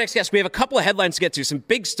way, before our next guest, we have a couple of headlines to get to. Some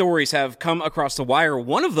big stories have come across the wire.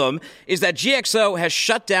 One of them is that GXO has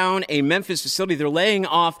shut down a Memphis facility. They're laying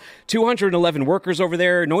off 211 workers over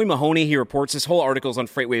there. Noe Mahoney, he reports. This whole article is on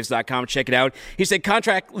freightwaves.com. Check it out. He said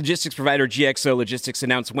contract logistics provider GXO Logistics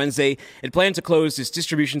announced Wednesday it plans to close its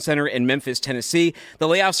distribution center in Memphis, Tennessee. The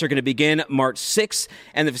layoffs are going to begin March 6th.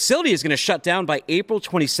 And the facility is going to shut down by April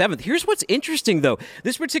 27th. Here's what's interesting, though.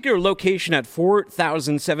 This particular location at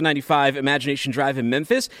 4795 Imagination Drive in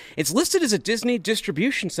Memphis, it's listed as a Disney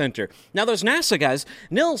distribution center. Now, those NASA guys,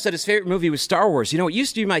 Nil said his favorite movie was Star Wars. You know, it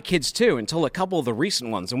used to be my kids, too, until a couple of the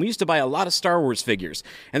recent ones. And we used to buy a lot of Star Wars figures.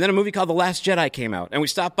 And then a movie called The Last Jedi came out, and we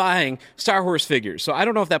stopped buying Star Wars figures. So I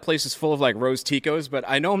don't know if that place is full of, like, Rose Ticos, but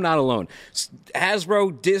I know I'm not alone.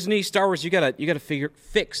 Hasbro, Disney, Star Wars, you gotta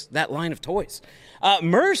fix that line of toys.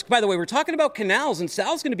 Maersk, by the way, we're talking about canals, and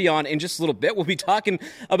Sal's going to be on in just a little bit. We'll be talking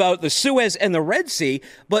about the Suez and the Red Sea,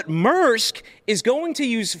 but Maersk is going to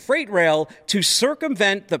use freight rail to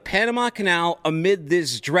circumvent the Panama Canal amid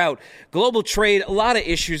this drought. Global trade, a lot of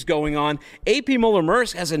issues going on. A.P.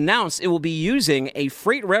 Moller-Maersk has announced it will be using a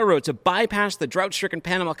freight railroad to bypass the drought-stricken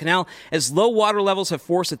Panama Canal as low water levels have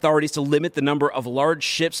forced authorities to limit the number of large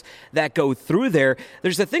ships that go through there.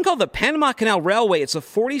 There's a thing called the Panama Canal Railway. It's a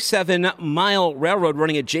 47-mile railroad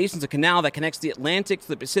running adjacent to a canal that connects the Atlantic to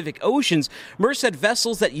the Pacific Oceans. Maersk said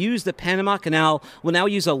vessels that use the Panama Canal will now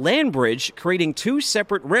use a land bridge, creating two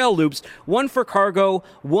separate rail loops, one for cargo,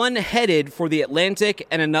 one headed for the Atlantic,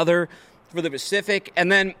 and another for the Pacific.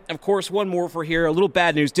 And then, of course, one more for here. A little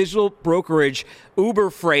bad news. Digital brokerage Uber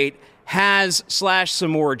Freight has slashed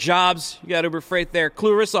some more jobs. You got Uber Freight there.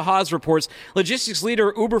 Clarissa Haas reports logistics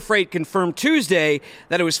leader Uber Freight confirmed Tuesday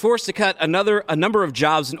that it was forced to cut a number of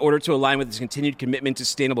jobs in order to align with its continued commitment to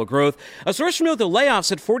sustainable growth. A source from the layoffs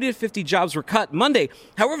said 40 to 50 jobs were cut Monday.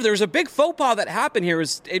 However, there was a big faux pas that happened here.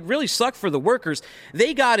 It really sucked for the workers.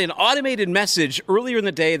 They got an automated message earlier in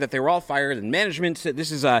the day that they were all fired, and management said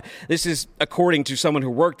this is according to someone who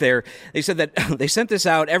worked there. They said that they sent this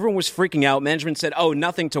out. Everyone was freaking out. Management said, "Oh,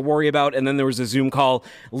 nothing to worry about." And then there was a Zoom call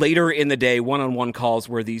later in the day, one-on-one calls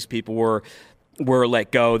where these people were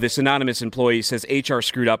let go. This anonymous employee says HR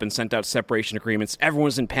screwed up and sent out separation agreements. Everyone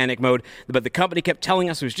was in panic mode, but the company kept telling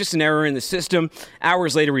us it was just an error in the system.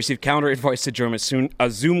 Hours later, we received counter advice to join a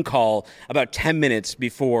Zoom call about 10 minutes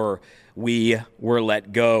before we were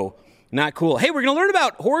let go. Not cool. Hey, we're going to learn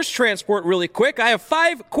about horse transport really quick. I have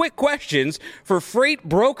 5 quick questions for Freight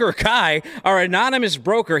Broker Guy, our anonymous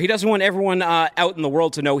broker. He doesn't want everyone out in the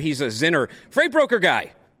world to know he's a zinner. Freight Broker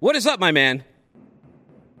Guy, what is up, my man?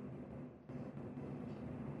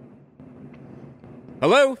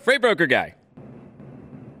 Hello, Freight Broker Guy.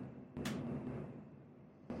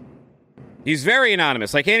 He's very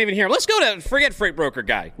anonymous. I can't even hear him. Let's go to forget Freight Broker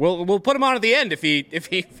Guy. We'll put him on at the end if he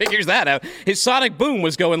figures that out. His sonic boom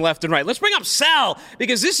was going left and right. Let's bring up Sal,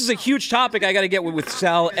 because this is a huge topic I got to get with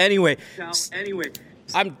Sal anyway.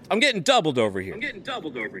 I'm getting doubled over here.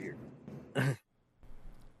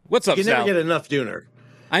 What's up, Sal? You never get enough, Dooner.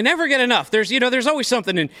 I never get enough. There's always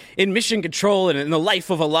something in mission control and in the life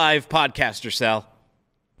of a live podcaster, Sal.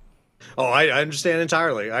 Oh, I understand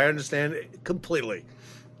entirely. I understand completely.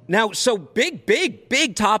 Now, so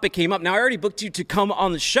big topic came up. Now, I already booked you to come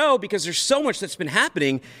on the show because there's so much that's been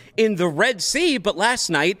happening in the Red Sea. But last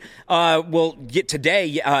night, today,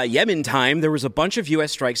 Yemen time, there was a bunch of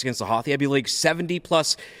U.S. strikes against the Houthi. I believe like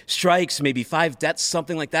 70-plus strikes, maybe 5 deaths,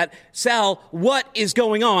 something like that. Sal, what is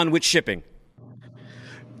going on with shipping?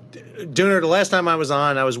 Dooner, the last time I was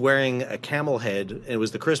on, I was wearing a camel head. It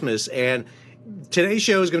was the Christmas. And today's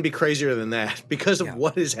show is going to be crazier than that because of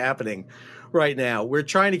what is happening right now. We're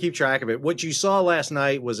trying to keep track of it. What you saw last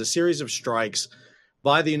night was a series of strikes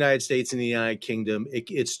by the United States and the United Kingdom.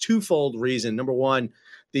 It's twofold reason. Number one,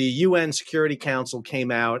 the UN Security Council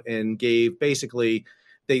came out and gave basically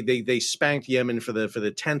they spanked Yemen for the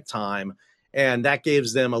 10th time, and that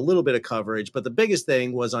gives them a little bit of coverage. But the biggest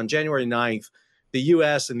thing was on January 9th, the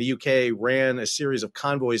U.S. and the U.K. ran a series of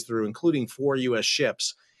convoys through, including 4 U.S.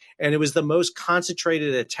 ships, and it was the most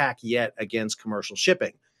concentrated attack yet against commercial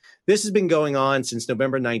shipping. This has been going on since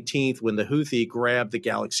November 19th when the Houthi grabbed the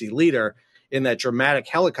Galaxy Leader in that dramatic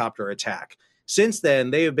helicopter attack. Since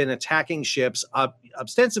then, they have been attacking ships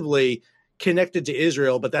ostensibly connected to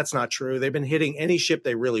Israel, but that's not true. They've been hitting any ship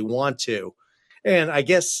they really want to. And I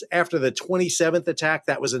guess after the 27th attack,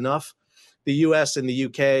 that was enough. the U.S. and the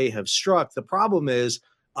U.K. have struck. The problem is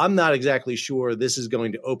I'm not exactly sure this is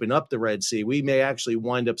going to open up the Red Sea. We may actually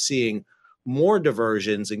wind up seeing more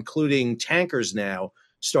diversions, including tankers now,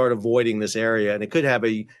 start avoiding this area. And it could have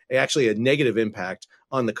actually a negative impact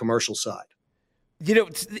on the commercial side. You know,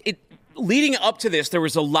 leading up to this, there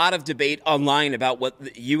was a lot of debate online about what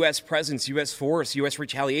the U.S. presence, U.S. force, U.S.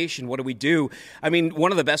 retaliation, what do we do? I mean,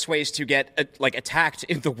 one of the best ways to get attacked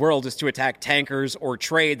in the world is to attack tankers or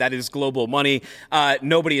trade. That is global money.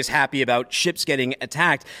 Nobody is happy about ships getting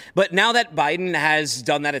attacked. But now that Biden has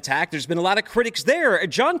done that attack, there's been a lot of critics there.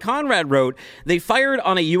 John Conrad wrote, they fired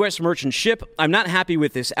on a U.S. merchant ship. I'm not happy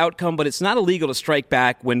with this outcome, but it's not illegal to strike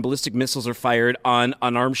back when ballistic missiles are fired on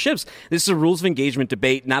unarmed ships. This is a rules of engagement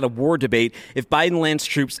debate, not a war debate. If Biden lands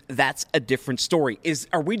troops, that's a different story.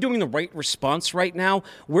 Are we doing the right response right now?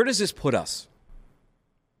 Where does this put us?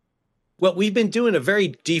 Well, we've been doing a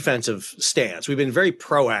very defensive stance. We've been very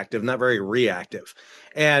proactive, not very reactive.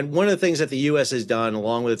 And one of the things that the U.S. has done,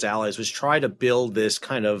 along with its allies, was try to build this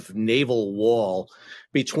kind of naval wall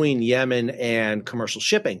between Yemen and commercial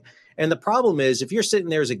shipping. And the problem is, if you're sitting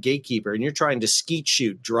there as a gatekeeper and you're trying to skeet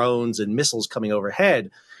shoot drones and missiles coming overhead,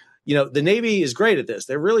 you know, the Navy is great at this.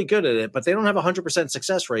 They're really good at it, but they don't have a 100%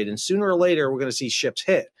 success rate. And sooner or later, we're going to see ships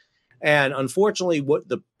hit. And unfortunately, what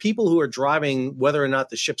the people who are driving whether or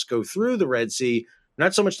not the ships go through the Red Sea,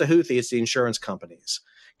 not so much the Houthi, it's the insurance companies.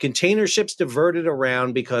 Container ships diverted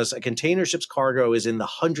around because a container ship's cargo is in the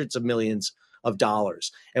hundreds of millions of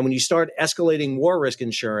dollars. And when you start escalating war risk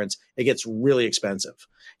insurance, it gets really expensive.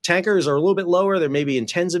 Tankers are a little bit lower. They're maybe in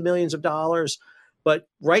tens of millions of dollars. But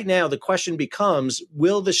right now, the question becomes,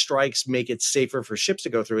 will the strikes make it safer for ships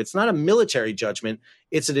to go through? It's not a military judgment.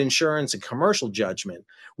 It's an insurance and commercial judgment.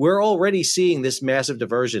 We're already seeing this massive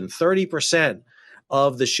diversion. 30%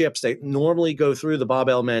 of the ships that normally go through the Bab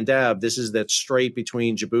el-Mandab, this is that strait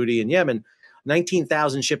between Djibouti and Yemen,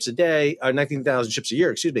 19,000 ships a day, or 19,000 ships a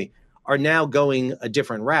year, are now going a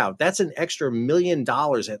different route. That's an extra $1 million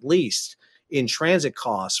at least in transit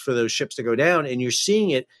costs for those ships to go down. And you're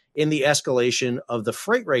seeing it in the escalation of the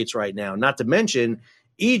freight rates right now. Not to mention,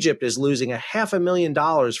 Egypt is losing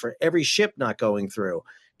 $500,000 for every ship not going through.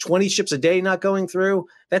 20 ships a day not going through,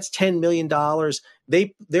 that's $10 million.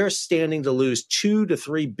 They're standing to lose $2 to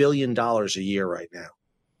 $3 billion a year right now.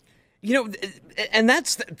 You know, and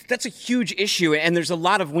that's a huge issue. And there's a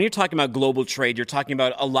lot of, when you're talking about global trade, you're talking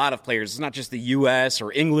about a lot of players. It's not just the U.S.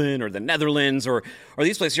 or England or the Netherlands or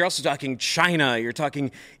these places. You're also talking China. You're talking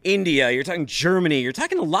India. You're talking Germany. You're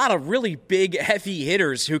talking a lot of really big, heavy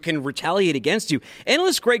hitters who can retaliate against you.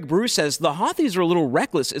 Analyst Greg Bruce says the Houthis are a little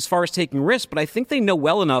reckless as far as taking risks, but I think they know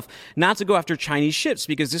well enough not to go after Chinese ships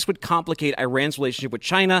because this would complicate Iran's relationship with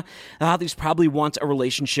China. The Houthis probably want a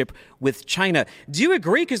relationship with China. Do you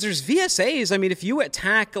agree? Because there's VSAs. I mean, if you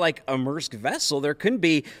attack like a Maersk vessel, there can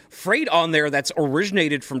be freight on there that's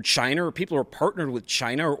originated from China or people who are partnered with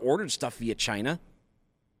China or ordered stuff via China.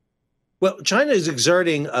 Well, China is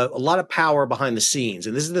exerting a lot of power behind the scenes,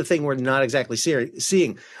 and this is the thing we're not exactly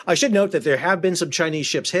seeing. I should note that there have been some Chinese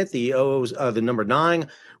ships hit, the number 9,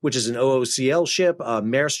 which is an OOCL ship,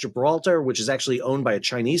 Maersk Gibraltar, which is actually owned by a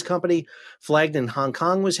Chinese company, flagged in Hong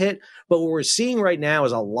Kong, was hit. But what we're seeing right now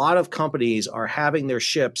is a lot of companies are having their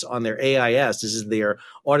ships on their AIS, this is their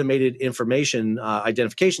automated information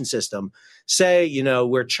identification system, say, you know,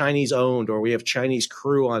 we're Chinese owned, or we have Chinese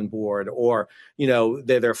crew on board, or, you know,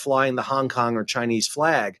 they're flying the Hong Kong or Chinese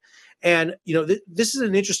flag. And, you know, this is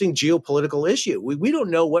an interesting geopolitical issue. We don't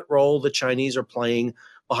know what role the Chinese are playing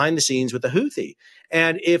behind the scenes with the Houthi.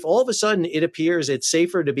 And if all of a sudden it appears it's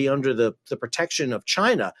safer to be under the protection of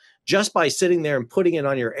China just by sitting there and putting it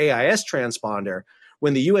on your AIS transponder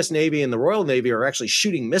when the U.S. Navy and the Royal Navy are actually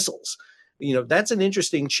shooting missiles, you know, that's an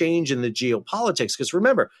interesting change in the geopolitics. Because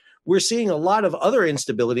remember, we're seeing a lot of other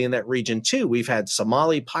instability in that region, too. We've had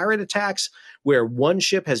Somali pirate attacks where one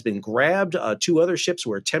ship has been grabbed. 2 other ships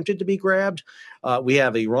were attempted to be grabbed. We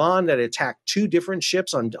have Iran that attacked 2 different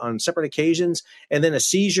ships on separate occasions. And then a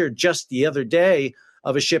seizure just the other day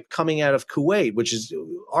of a ship coming out of Kuwait, which is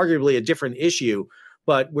arguably a different issue.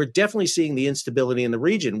 But we're definitely seeing the instability in the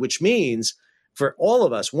region, which means for all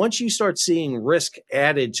of us, once you start seeing risk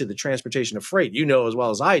added to the transportation of freight, you know as well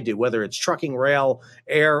as I do, whether it's trucking, rail,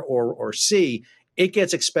 air, or sea, it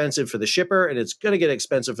gets expensive for the shipper and it's going to get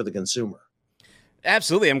expensive for the consumer.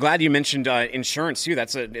 Absolutely. I'm glad you mentioned insurance, too.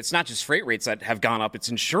 It's not just freight rates that have gone up. It's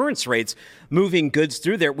insurance rates moving goods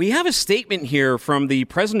through there. We have a statement here from the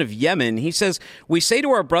president of Yemen. He says, "We say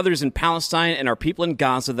to our brothers in Palestine and our people in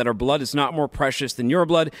Gaza that our blood is not more precious than your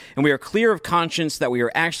blood, and we are clear of conscience that we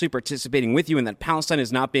are actually participating with you and that Palestine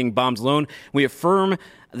is not being bombed alone. We affirm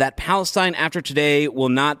that Palestine after today will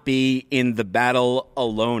not be in the battle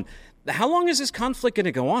alone." How long is this conflict going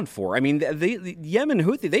to go on for? I mean, the Yemen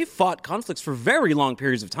Houthi, they've fought conflicts for very long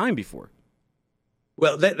periods of time before.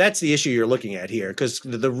 Well, that's the issue you're looking at here, because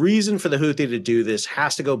the reason for the Houthi to do this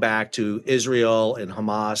has to go back to Israel and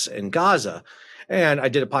Hamas and Gaza. And I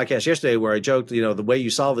did a podcast yesterday where I joked, the way you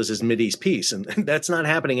solve this is Mideast peace, and that's not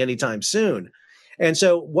happening anytime soon. And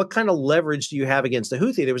so what kind of leverage do you have against the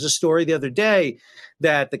Houthi? There was a story the other day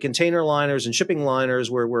that the container liners and shipping liners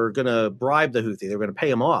were going to bribe the Houthi. They were going to pay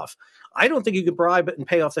them off. I don't think you could bribe and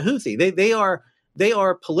pay off the Houthi. They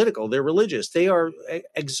are political. They're religious. They are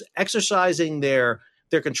exercising their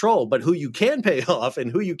control. But who you can pay off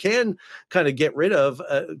and who you can kind of get rid of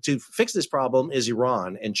to fix this problem is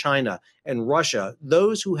Iran and China and Russia,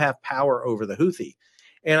 those who have power over the Houthi.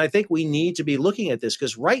 And I think we need to be looking at this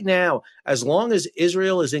because right now, as long as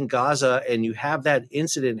Israel is in Gaza and you have that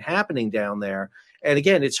incident happening down there, and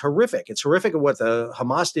again, it's horrific. It's horrific what the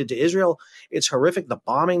Hamas did to Israel. It's horrific the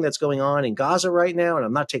bombing that's going on in Gaza right now. And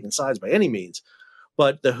I'm not taking sides by any means.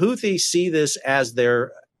 But the Houthis see this as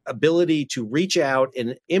their ability to reach out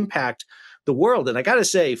and impact the world. And I got to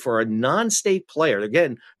say, for a non-state player,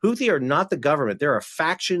 again, Houthi are not the government. They're a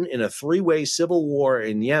faction in a three-way civil war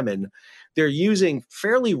in Yemen. They're using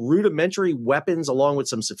fairly rudimentary weapons along with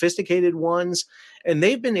some sophisticated ones. And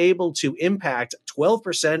they've been able to impact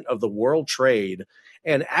 12% of the world trade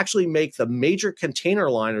and actually make the major container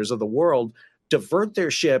liners of the world divert their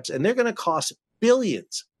ships. And they're going to cost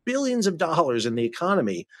billions of dollars in the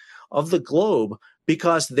economy of the globe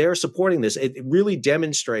because they're supporting this. It really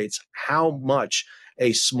demonstrates how much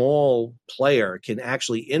a small player can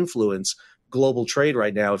actually influence global trade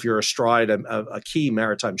right now if you're astride a key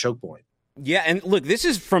maritime choke point. Yeah, and look, this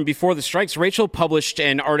is from before the strikes. Rachel published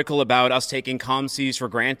an article about us taking calm seas for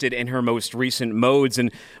granted in her most recent modes,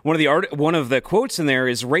 and one of the quotes in there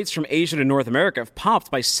is rates from Asia to North America have popped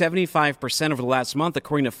by 75% over the last month,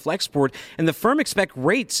 according to Flexport, and the firm expect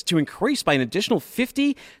rates to increase by an additional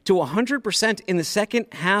 50 to 100% in the second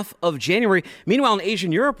half of January. Meanwhile, in Asia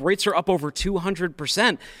and Europe, rates are up over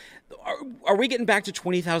 200%. Are we getting back to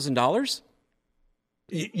 $20,000?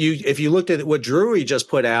 If you looked at what Drury just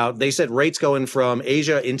put out, they said rates going from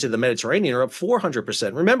Asia into the Mediterranean are up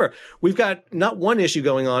 400%. Remember, we've got not one issue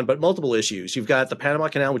going on, but multiple issues. You've got the Panama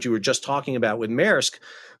Canal, which you were just talking about with Maersk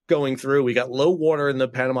going through. We got low water in the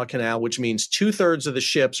Panama Canal, which means 2/3 of the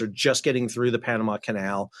ships are just getting through the Panama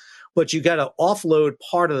Canal. But you got to offload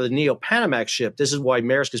part of the Neo-Panamax ship. This is why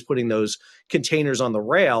Maersk is putting those containers on the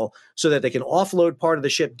rail so that they can offload part of the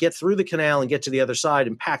ship, get through the canal and get to the other side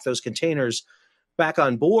and pack those containers back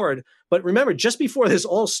on board. But remember, just before this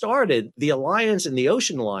all started, the Alliance and the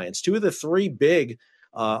Ocean Alliance, two of the three big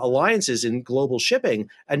alliances in global shipping,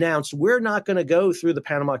 announced we're not going to go through the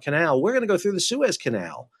Panama Canal. We're going to go through the Suez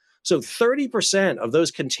Canal. So 30% of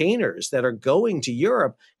those containers that are going to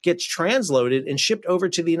Europe gets transloaded and shipped over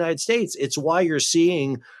to the United States. It's why you're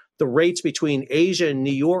seeing the rates between Asia and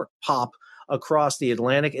New York pop across the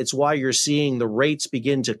Atlantic. It's why you're seeing the rates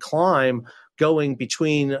begin to climb going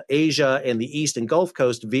between Asia and the East and Gulf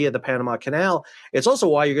Coast via the Panama Canal. It's also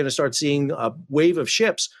why you're going to start seeing a wave of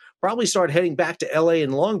ships probably start heading back to LA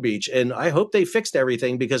and Long Beach. And I hope they fixed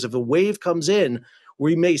everything, because if a wave comes in,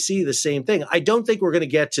 we may see the same thing. I don't think we're going to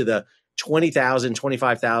get to the $20,000,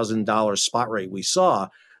 $25,000 spot rate we saw.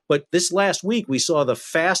 But this last week, we saw the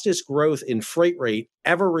fastest growth in freight rate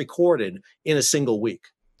ever recorded in a single week.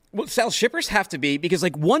 Well, Sal, shippers have to be, because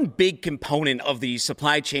like one big component of the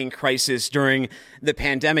supply chain crisis during the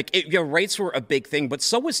pandemic, rates were a big thing, but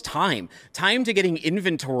so was time to getting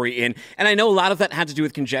inventory in. And I know a lot of that had to do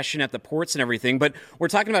with congestion at the ports and everything, but we're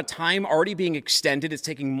talking about time already being extended. It's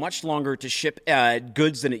taking much longer to ship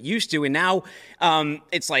goods than it used to. And now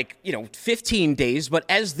it's 15 days. But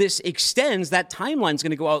as this extends, that timeline is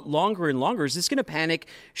going to go out longer and longer. Is this going to panic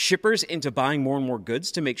shippers into buying more and more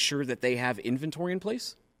goods to make sure that they have inventory in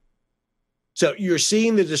place? So you're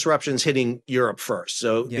seeing the disruptions hitting Europe first.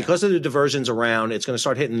 So because of the diversions around, it's going to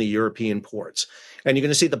start hitting the European ports. And you're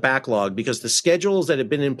going to see the backlog, because the schedules that have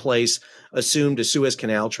been in place assumed a Suez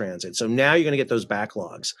Canal transit. So now you're going to get those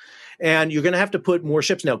backlogs. And you're going to have to put more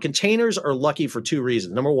ships. Now, containers are lucky for two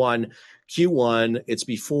reasons. Number one, Q1, it's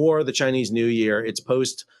before the Chinese New Year. It's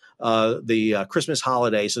post the Christmas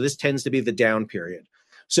holiday. So this tends to be the down period.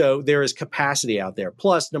 So there is capacity out there.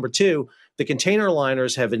 Plus, number two, the container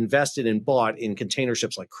liners have invested and bought in container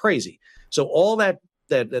ships like crazy. So all that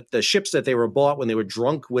the ships that they were bought when they were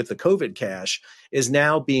drunk with the COVID cash is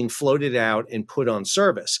now being floated out and put on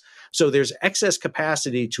service. So there's excess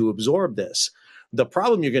capacity to absorb this. The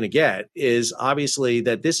problem you're going to get is obviously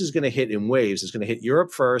that this is going to hit in waves. It's going to hit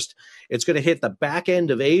Europe first. It's going to hit the back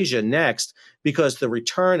end of Asia next, because the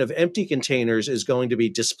return of empty containers is going to be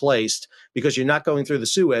displaced because you're not going through the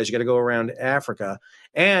Suez. You got to go around Africa,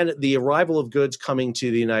 and the arrival of goods coming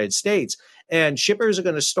to the United States. And shippers are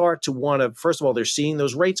going to start to want to, first of all, they're seeing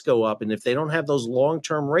those rates go up. And if they don't have those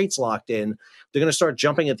long-term rates locked in, they're going to start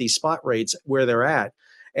jumping at these spot rates where they're at.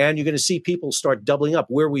 And you're going to see people start doubling up.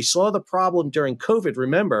 Where we saw the problem during COVID,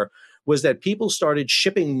 remember, was that people started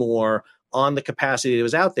shipping more on the capacity that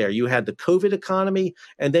was out there. You had the COVID economy,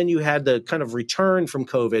 and then you had the kind of return from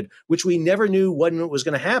COVID, which we never knew when it was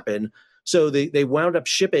going to happen. So they wound up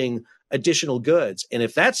shipping additional goods. And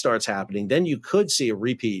if that starts happening, then you could see a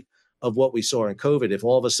repeat of what we saw in COVID. If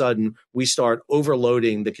all of a sudden we start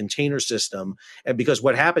overloading the container system, and because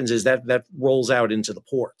what happens is that rolls out into the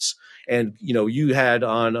ports. And, you know, you had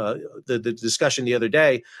on the discussion the other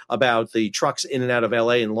day about the trucks in and out of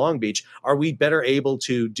LA and Long Beach. Are we better able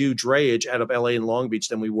to do drayage out of LA and Long Beach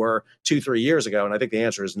than we were 2-3 years ago? And I think the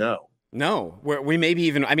answer is no. No, we maybe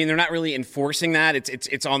even, I mean, they're not really enforcing that.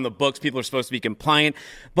 It's on the books. People are supposed to be compliant.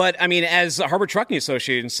 But, I mean, as the Harbor Trucking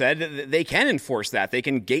Association said, they can enforce that. They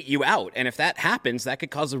can gate you out. And if that happens, that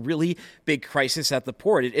could cause a really big crisis at the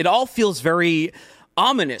port. It all feels very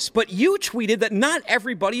ominous. But you tweeted that not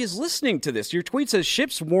everybody is listening to this. Your tweet says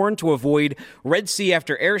ships warned to avoid Red Sea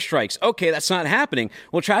after airstrikes. Okay, that's not happening.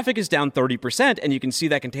 Well, traffic is down 30%, and you can see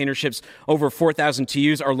that container ships over 4,000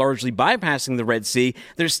 TEUs are largely bypassing the Red Sea.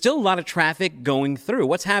 There's still a lot of traffic going through.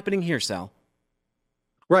 What's happening here, Sal?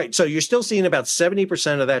 Right. So you're still seeing about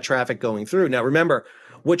 70% of that traffic going through. Now, remember,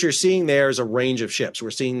 what you're seeing there is a range of ships.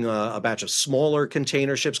 We're seeing a batch of smaller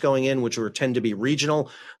container ships going in, which tend to be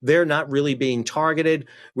regional. They're not really being targeted.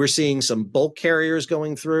 We're seeing some bulk carriers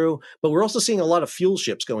going through, but we're also seeing a lot of fuel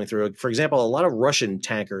ships going through. For example, a lot of Russian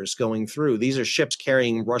tankers going through. These are ships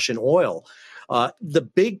carrying Russian oil. The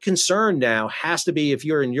big concern now has to be, if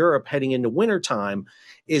you're in Europe heading into wintertime,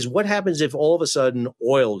 is what happens if all of a sudden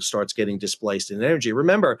oil starts getting displaced in energy.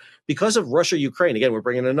 Remember, because of Russia-Ukraine, again, we're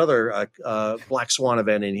bringing another black swan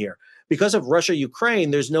event in here. Because of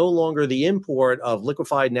Russia-Ukraine, there's no longer the import of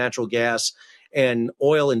liquefied natural gas and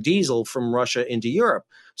oil and diesel from Russia into Europe.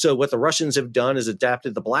 So what the Russians have done is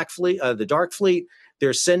adapted the dark fleet.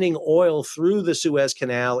 They're sending oil through the Suez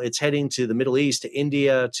Canal. It's heading to the Middle East, to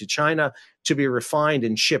India, to China, to be refined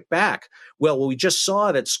and shipped back. Well, we just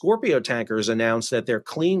saw that Scorpio tankers announced that their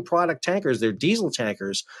clean product tankers, their diesel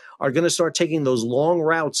tankers, are going to start taking those long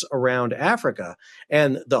routes around Africa.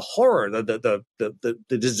 And the horror, the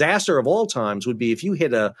disaster of all times would be if you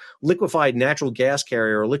hit a liquefied natural gas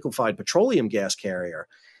carrier or liquefied petroleum gas carrier.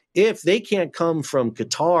 If they can't come from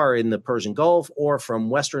Qatar in the Persian Gulf or from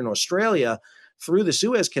Western Australia through the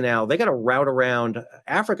Suez Canal, they got to route around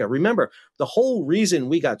Africa. Remember, the whole reason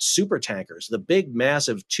we got super tankers, the big,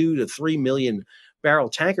 massive 2 to 3 million barrel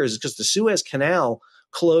tankers, is because the Suez Canal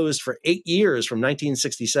closed for 8 years from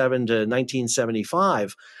 1967 to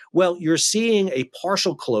 1975. Well, you're seeing a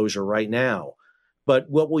partial closure right now. But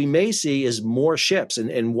what we may see is more ships.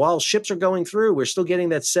 And while ships are going through, we're still getting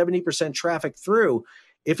that 70% traffic through.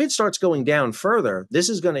 If it starts going down further, this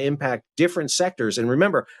is going to impact different sectors. And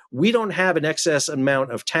remember, we don't have an excess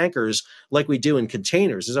amount of tankers like we do in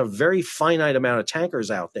containers. There's a very finite amount of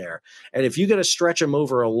tankers out there. And if you got to stretch them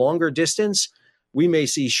over a longer distance, we may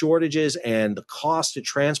see shortages, and the cost to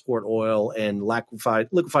transport oil and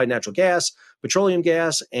liquefied natural gas, petroleum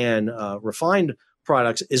gas, and refined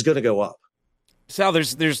products is going to go up. Sal,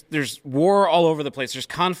 there's war all over the place. There's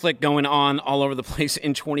conflict going on all over the place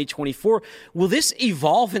in 2024. Will this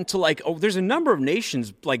evolve into there's a number of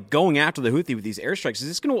nations going after the Houthi with these airstrikes. Is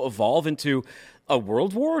this going to evolve into a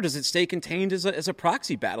world war, or does it stay contained as a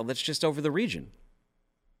proxy battle that's just over the region?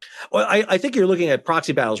 Well, I think you're looking at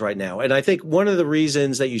proxy battles right now. And I think one of the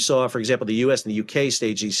reasons that you saw, for example, the U.S. and the U.K.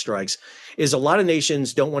 stage these strikes is a lot of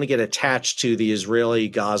nations don't want to get attached to the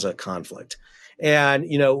Israeli-Gaza conflict.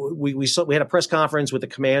 And, you know, we had a press conference with the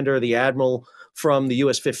commander, the admiral from the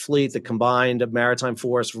U.S. Fifth Fleet, the Combined Maritime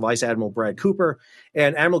Force, Vice Admiral Brad Cooper.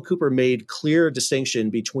 And Admiral Cooper made clear distinction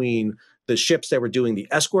between the ships that were doing the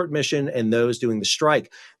escort mission and those doing the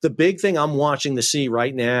strike. The big thing I'm watching to see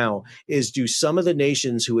right now is, do some of the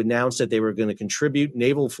nations who announced that they were going to contribute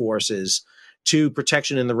naval forces to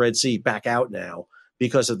protection in the Red Sea back out now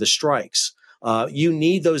because of the strikes? You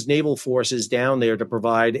need those naval forces down there to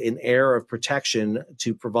provide an air of protection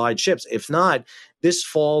to provide ships. If not, this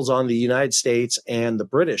falls on the United States and the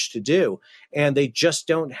British to do. And they just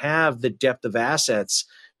don't have the depth of assets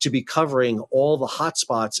to be covering all the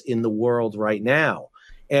hotspots in the world right now.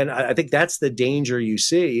 And I think that's the danger you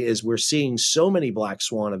see, is we're seeing so many black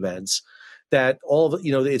swan events that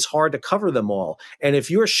it's hard to cover them all. And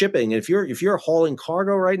if you're shipping, if you're hauling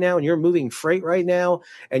cargo right now and you're moving freight right now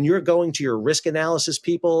and you're going to your risk analysis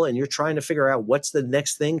people and you're trying to figure out what's the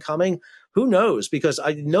next thing coming, who knows? Because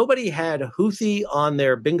nobody had Houthi on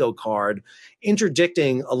their bingo card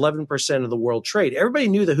interdicting 11% of the world trade. Everybody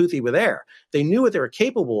knew the Houthi were there. They knew what they were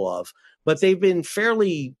capable of, but they've been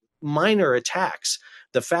fairly minor attacks.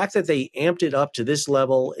 The fact that they amped it up to this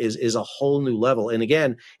level is a whole new level. And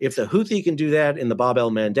again, if the Houthi can do that in the Bab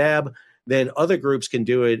el-Mandab, then other groups can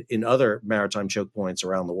do it in other maritime choke points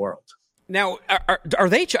around the world. Now, are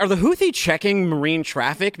the Houthi checking marine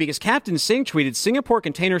traffic? Because Captain Singh tweeted, Singapore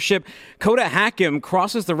container ship Kota Hakim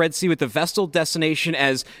crosses the Red Sea with the vessel destination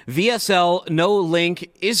as VSL No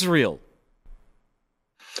Link Israel.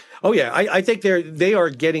 Oh, yeah. I think they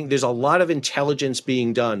are getting, there's a lot of intelligence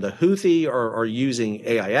being done. The Houthi are using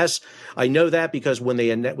AIS. I know that because when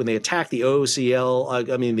they attacked the OOCL,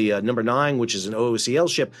 the number 9, which is an OOCL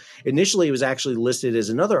ship, initially it was actually listed as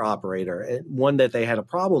another operator, one that they had a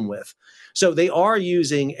problem with. So they are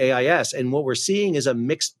using AIS. And what we're seeing is a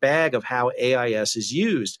mixed bag of how AIS is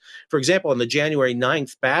used. For example, on the January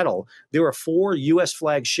 9th battle, there were 4 U.S.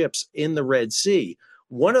 flagged ships in the Red Sea.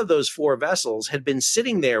 One of those 4 vessels had been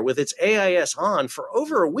sitting there with its AIS on for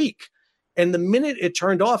over a week. And the minute it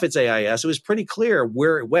turned off its AIS, it was pretty clear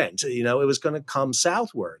where it went. It was going to come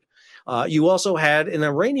southward. You also had an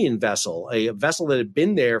Iranian vessel, a vessel that had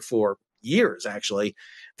been there for years, actually,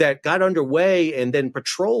 that got underway and then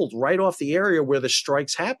patrolled right off the area where the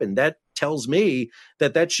strikes happened. That tells me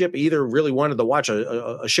that ship either really wanted to watch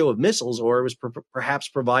a show of missiles, or it was perhaps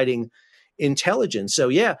providing intelligence. So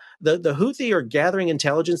yeah, the Houthi are gathering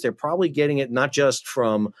intelligence. They're probably getting it not just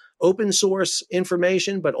from open source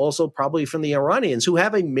information, but also probably from the Iranians, who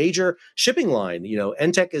have a major shipping line.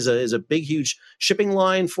 Entek is a big, huge shipping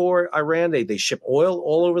line for Iran. They ship oil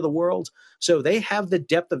all over the world. So they have the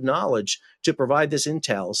depth of knowledge to provide this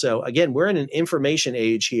intel. So again, we're in an information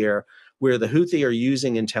age here where the Houthi are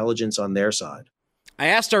using intelligence on their side. I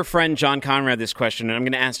asked our friend John Conrad this question, and I'm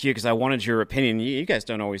going to ask you because I wanted your opinion. You guys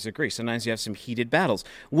don't always agree. Sometimes you have some heated battles.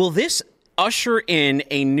 Will this usher in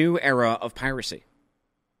a new era of piracy?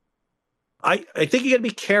 I think you got to be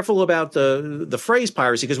careful about the phrase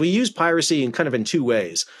piracy, because we use piracy in 2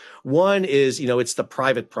 ways. One is, it's the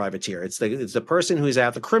private privateer. It's the person who's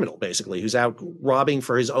out, the criminal, basically, who's out robbing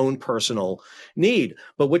for his own personal need.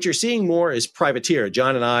 But what you're seeing more is privateer.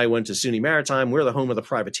 John and I went to SUNY Maritime. We're the home of the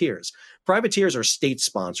privateers. Privateers are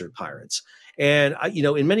state-sponsored pirates. And,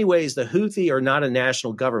 in many ways, the Houthi are not a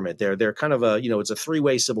national government. They're kind of it's a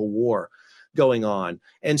 3-way civil war going on.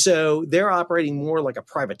 And so they're operating more like a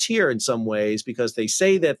privateer in some ways, because they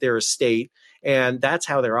say that they're a state, and that's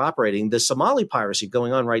how they're operating. The Somali piracy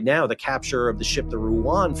going on right now, the capture of the ship, the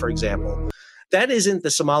Ruwan, for example, that isn't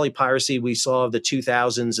the Somali piracy we saw of the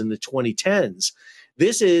 2000s and the 2010s.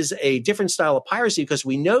 This is a different style of piracy, because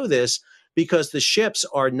we know this because the ships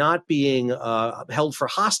are not being held for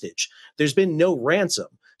hostage. There's been no ransom.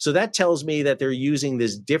 So that tells me that they're using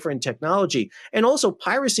this different technology. And also,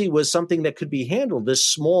 piracy was something that could be handled, this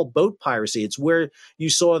small boat piracy. It's where you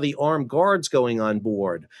saw the armed guards going on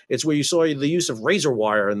board. It's where you saw the use of razor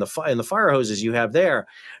wire and the fire hoses you have there.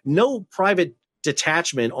 No private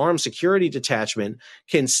detachment, armed security detachment,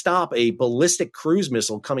 can stop a ballistic cruise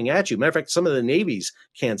missile coming at you. Matter of fact, some of the navies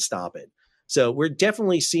can't stop it. So we're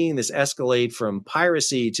definitely seeing this escalate from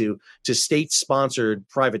piracy to state-sponsored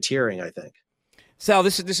privateering, I think. Sal,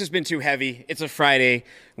 this has been too heavy. It's a Friday.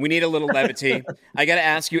 We need a little levity. I got to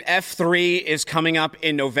ask you, F3 is coming up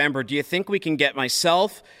in November. Do you think we can get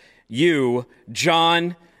myself, you,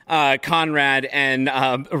 John, Conrad, and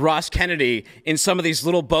Ross Kennedy in some of these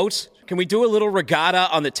little boats? Can we do a little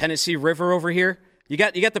regatta on the Tennessee River over here? You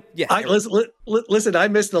got the yeah. Listen, I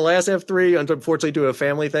missed the last F3, unfortunately, due to a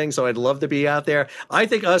family thing, so I'd love to be out there. I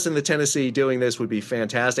think us in the Tennessee doing this would be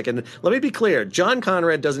fantastic. And let me be clear, John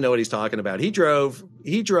Conrad doesn't know what he's talking about. He drove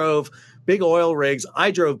big oil rigs.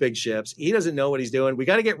 I drove big ships. He doesn't know what he's doing. We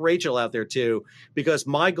got to get Rachel out there too, because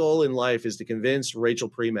my goal in life is to convince Rachel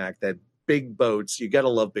Premack that big boats, you got to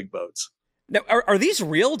love big boats. Now, are these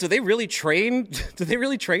real? Do they really train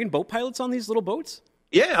boat pilots on these little boats?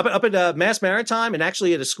 Yeah, up at Mass Maritime, and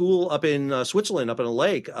actually at a school up in Switzerland, up in a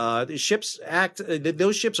lake. The ships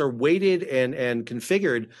those ships are weighted and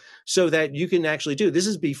configured so that you can actually do. This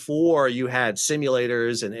is before you had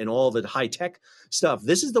simulators and all the high tech stuff.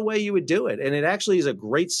 This is the way you would do it. And it actually is a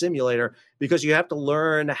great simulator because you have to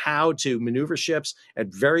learn how to maneuver ships at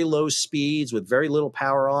very low speeds with very little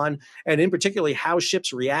power on, and in particularly how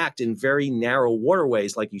ships react in very narrow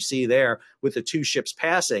waterways like you see there with the two ships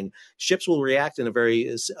passing. Ships will react in a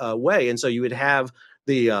very way. And so you would have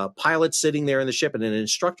the pilot sitting there in the ship and an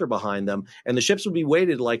instructor behind them, and the ships would be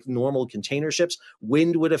weighted like normal container ships.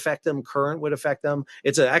 Wind would affect them, current would affect them.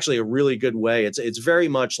 It's actually a really good way. It's very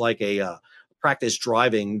much like a practice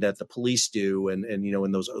driving that the police do, and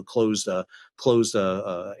in those closed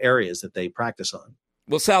areas that they practice on.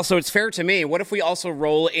 Well, Sal, so it's fair to me. What if we also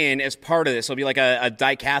roll in as part of this? It'll be like a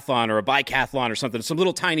decathlon or a bicathlon or something. Some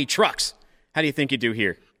little tiny trucks. How do you think you do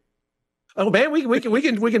here? Oh man, we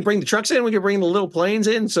can bring the trucks in. We can bring the little planes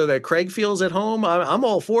in so that Craig feels at home. I'm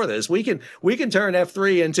all for this. We can turn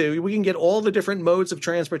F3 into. We can get all the different modes of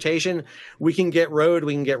transportation. We can get road.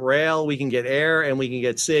 We can get rail. We can get air, and we can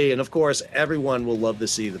get sea. And of course, everyone will love the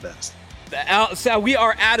sea the best. Sal, we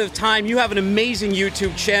are out of time. You have an amazing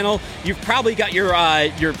YouTube channel. You've probably got your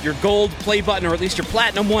gold play button, or at least your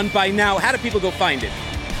platinum one by now. How do people go find it?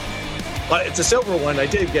 It's a silver one. I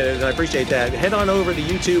did get it, and I appreciate that. Head on over to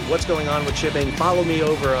YouTube, What's Going On with Shipping. Follow me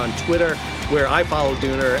over on Twitter, where I follow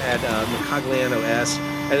Dooner at Macagliano S.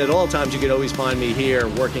 And at all times, you can always find me here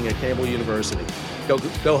working at Campbell University.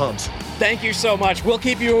 Go Humps. Thank you so much. We'll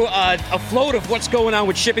keep you afloat of what's going on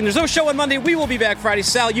with shipping. There's no show on Monday. We will be back Friday.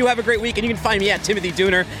 Sal, you have a great week, and you can find me at Timothy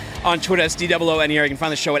Dooner on Twitter. That's DOONER. You can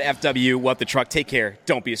find the show at FW What the Truck. Take care.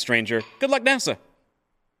 Don't be a stranger. Good luck, NASA.